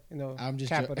 Or, I'm just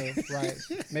Capitol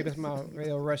riots. Maybe it's my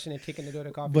real rushing and kicking the door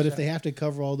to coffee But shop. if they have to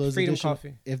cover all those Freedom additional,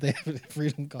 Coffee. If they have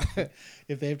Freedom Coffee,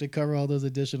 if they have to cover all those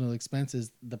additional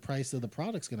expenses, the price of the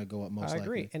product's going to go up most likely. I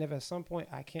agree. And if at some point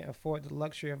I can't afford the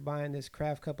luxury of buying this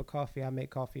craft cup of coffee, I make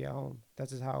coffee at home.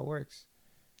 That's just how it works.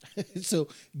 So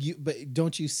but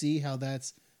don't you see how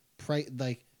that's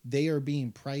like they are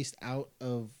being priced out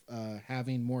of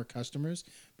having more customers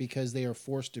because they are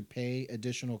forced to pay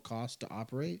additional costs to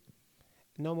operate?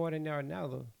 No more than they are now,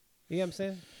 though. You know what I'm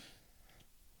saying?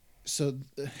 So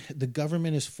the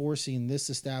government is forcing this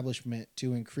establishment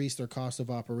to increase their cost of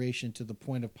operation to the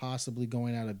point of possibly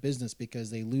going out of business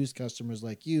because they lose customers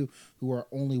like you who are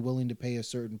only willing to pay a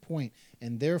certain point.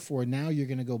 And therefore, now you're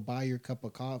going to go buy your cup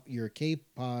of coffee, your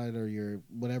K-Pod or your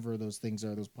whatever those things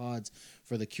are, those pods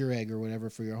for the Keurig or whatever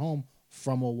for your home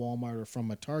from a Walmart or from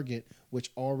a Target,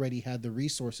 which already had the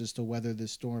resources to weather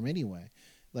this storm anyway.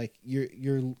 Like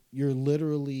you're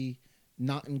literally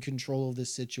not in control of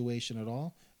this situation at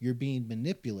all. You're being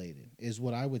manipulated, is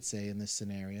what I would say in this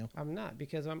scenario. I'm not,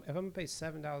 because if I'm gonna pay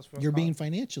 $7 for you're being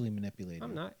financially manipulated.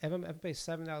 I'm not. If I pay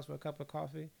 $7 for a cup of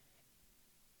coffee,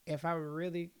 if I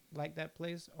really like that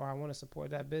place or I want to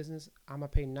support that business, I'm gonna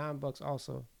pay $9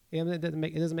 also. Yeah, it doesn't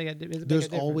make a difference. There's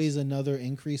always another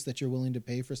increase that you're willing to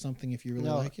pay for something if you really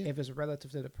like it. If it's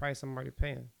relative to the price I'm already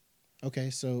paying.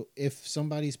 Okay, so if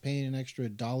somebody's paying an extra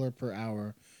 $1 per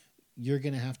hour, you're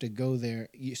gonna have to go there.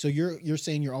 So you're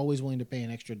saying you're always willing to pay an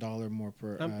extra $1 more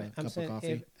per cup of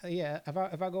coffee?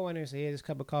 If I go in there and say, "Hey, this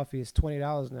cup of coffee is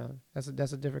 $20 now," that's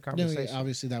a different conversation. No,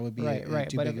 obviously that would be right.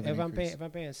 Too but big of an increase. if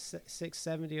I'm paying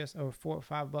 $6.70 or $4 or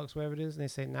 $5, whatever it is, and they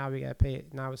say now we gotta pay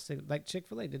it. Now it's $6. Like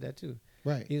Chick-fil-A did that too.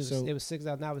 Right. It was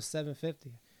 $6. Now it's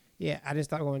 $7.50. Yeah, I just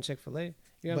stopped going to Chick-fil-A.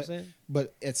 You know what I'm saying?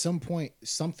 But at some point,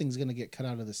 something's going to get cut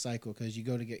out of the cycle because you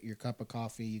go to get your cup of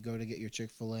coffee, you go to get your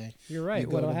Chick-fil-A. You're right.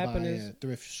 What'll happen is a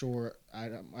thrift store. I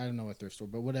don't know a thrift store,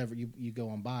 but whatever you go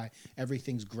and buy,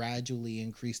 everything's gradually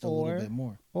increased a little bit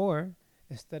more. Or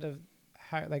instead of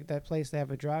like that place, they have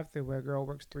a drive-through where a girl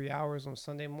works 3 hours on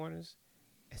Sunday mornings.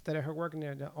 Instead of her working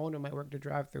there, the owner might work the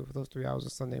drive-through for those 3 hours on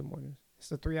Sunday mornings.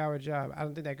 It's a 3-hour job. I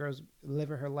don't think that girl's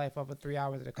living her life off of 3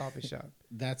 hours at a coffee shop.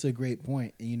 That's a great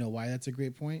point. And you know why that's a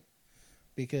great point?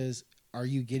 Because are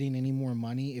you getting any more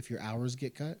money if your hours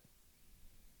get cut?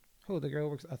 Who, the girl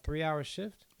works a 3-hour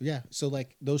shift? Yeah. So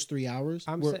like those 3 hours,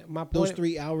 those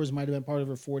 3 hours might have been part of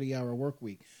her 40-hour work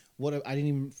week. I didn't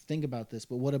even think about this,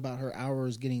 but what about her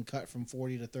hours getting cut from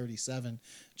 40 to 37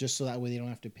 just so that way they don't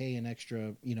have to pay an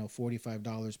extra,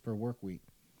 $45 per work week?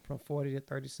 from 40 to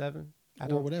 37,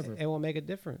 or whatever. It won't make a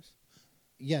difference.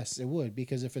 Yes, it would,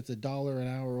 because if it's $1 an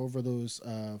hour over those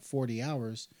 40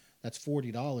 hours, that's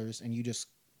 $40, and you just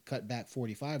cut back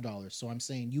 $45. So I'm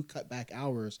saying you cut back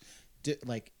hours,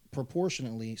 like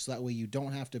proportionately, so that way you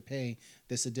don't have to pay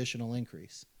this additional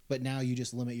increase. But now you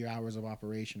just limit your hours of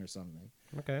operation or something.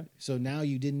 Okay. So now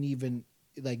you didn't even,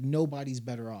 like, nobody's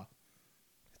better off.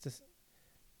 It's just,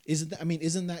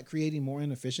 isn't that creating more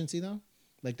inefficiency though?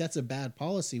 Like, that's a bad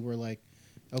policy where, like,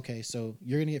 okay, so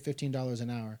you're gonna get $15 an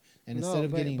hour, and instead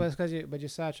of getting, but it's because you're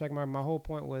sidetracked. My whole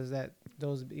point was that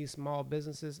these small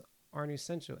businesses aren't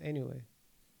essential anyway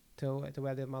to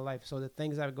where I live my life. So the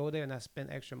things I go there and I spend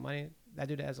extra money, I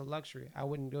do that as a luxury. I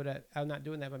wouldn't do that. I'm not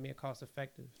doing that by being cost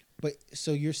effective. But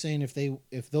so you're saying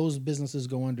if those businesses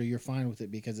go under, you're fine with it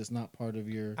because it's not part of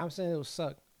your. I'm saying it'll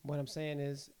suck. What I'm saying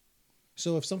is,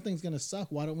 so if something's gonna suck,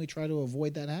 why don't we try to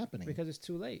avoid that happening? Because it's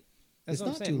too late. That's It's what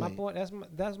I'm not saying. too My late.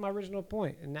 point. That's my original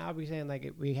point. And now we're saying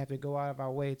like we have to go out of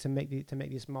our way to make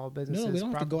these small businesses. No, we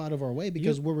don't have to go out of our way,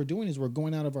 because what we're doing is we're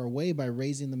going out of our way by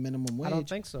raising the minimum wage. I don't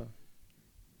think so.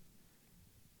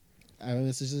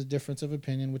 This is a difference of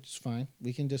opinion, which is fine.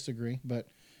 We can disagree, but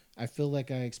I feel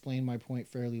like I explained my point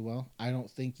fairly well. I don't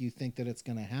think you think that it's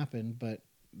going to happen, but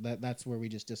that's where we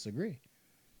just disagree.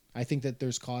 I think that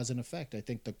there's cause and effect. I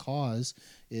think the cause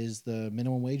is the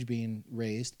minimum wage being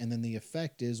raised, and then the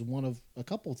effect is one of a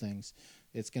couple things.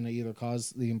 It's going to either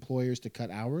cause the employers to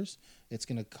cut hours, it's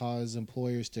going to cause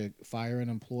employers to fire an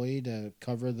employee to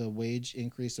cover the wage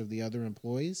increase of the other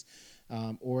employees,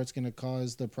 or it's going to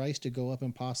cause the price to go up,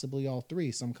 and possibly all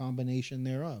three, some combination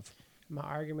thereof. My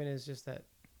argument is just that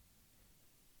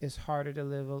it's harder to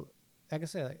live. Like I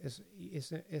said, like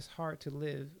it's hard to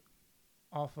live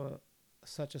off of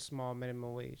such a small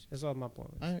minimum wage. That's all my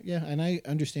point was. Yeah, and I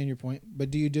understand your point, but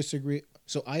do you disagree?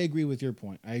 So I agree with your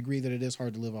point. I agree that it is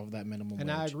hard to live off of that minimum wage. And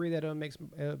I agree that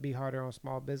it'll be harder on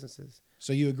small businesses.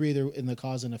 So you agree there in the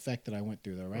cause and effect that I went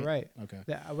through, though, right? Right. Okay.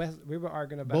 We were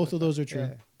arguing about both of those are true.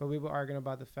 Yeah, but we were arguing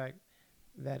about the fact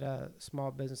that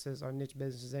small businesses are niche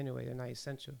businesses anyway. They're not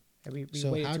essential. And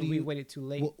we waited too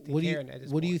late to care at this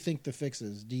What do you point. think the fix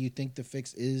is? Do you think the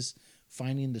fix is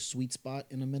finding the sweet spot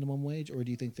in a minimum wage, or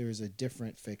do you think there is a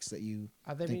different fix that you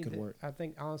think could work? I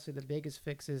think honestly the biggest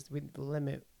fix is we need to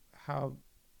limit how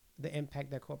the impact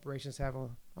that corporations have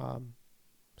on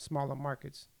smaller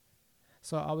markets.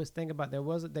 So I always think about there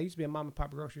used to be a mom and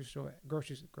pop grocery store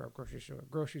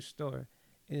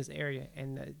in this area,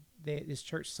 and this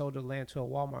church sold the land to a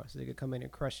Walmart so they could come in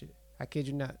and crush it. I kid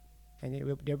you not. And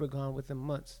they were gone within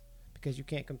months because you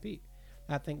can't compete.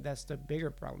 I think that's the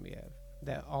bigger problem we have.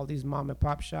 That all these mom and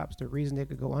pop shops, the reason they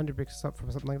could go under because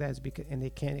for something like that is because, and they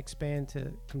can't expand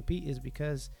to compete, is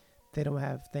because they don't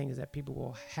have things that people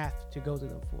will have to go to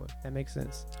them for. That makes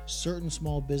sense. Certain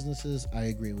small businesses, I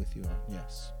agree with you on,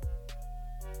 yes.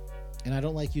 And I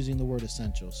don't like using the word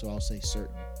essential, so I'll say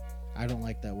certain. I don't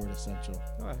like that word essential.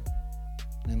 Why?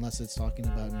 Unless it's talking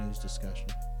about news discussion.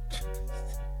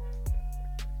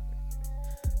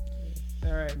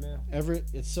 All right, man. Everett,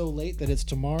 it's so late that it's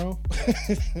tomorrow.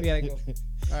 We gotta go.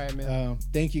 All right, man.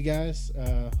 Thank you, guys.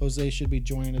 Jose should be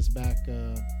joining us back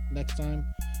next time.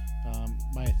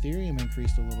 My Ethereum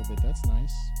increased a little bit. That's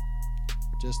nice.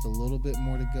 Just a little bit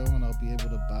more to go, and I'll be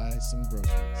able to buy some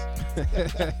groceries.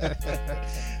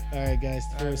 All right, guys.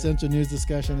 For Essential News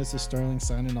Discussion, this is Sterling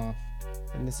signing off.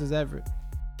 And this is Everett.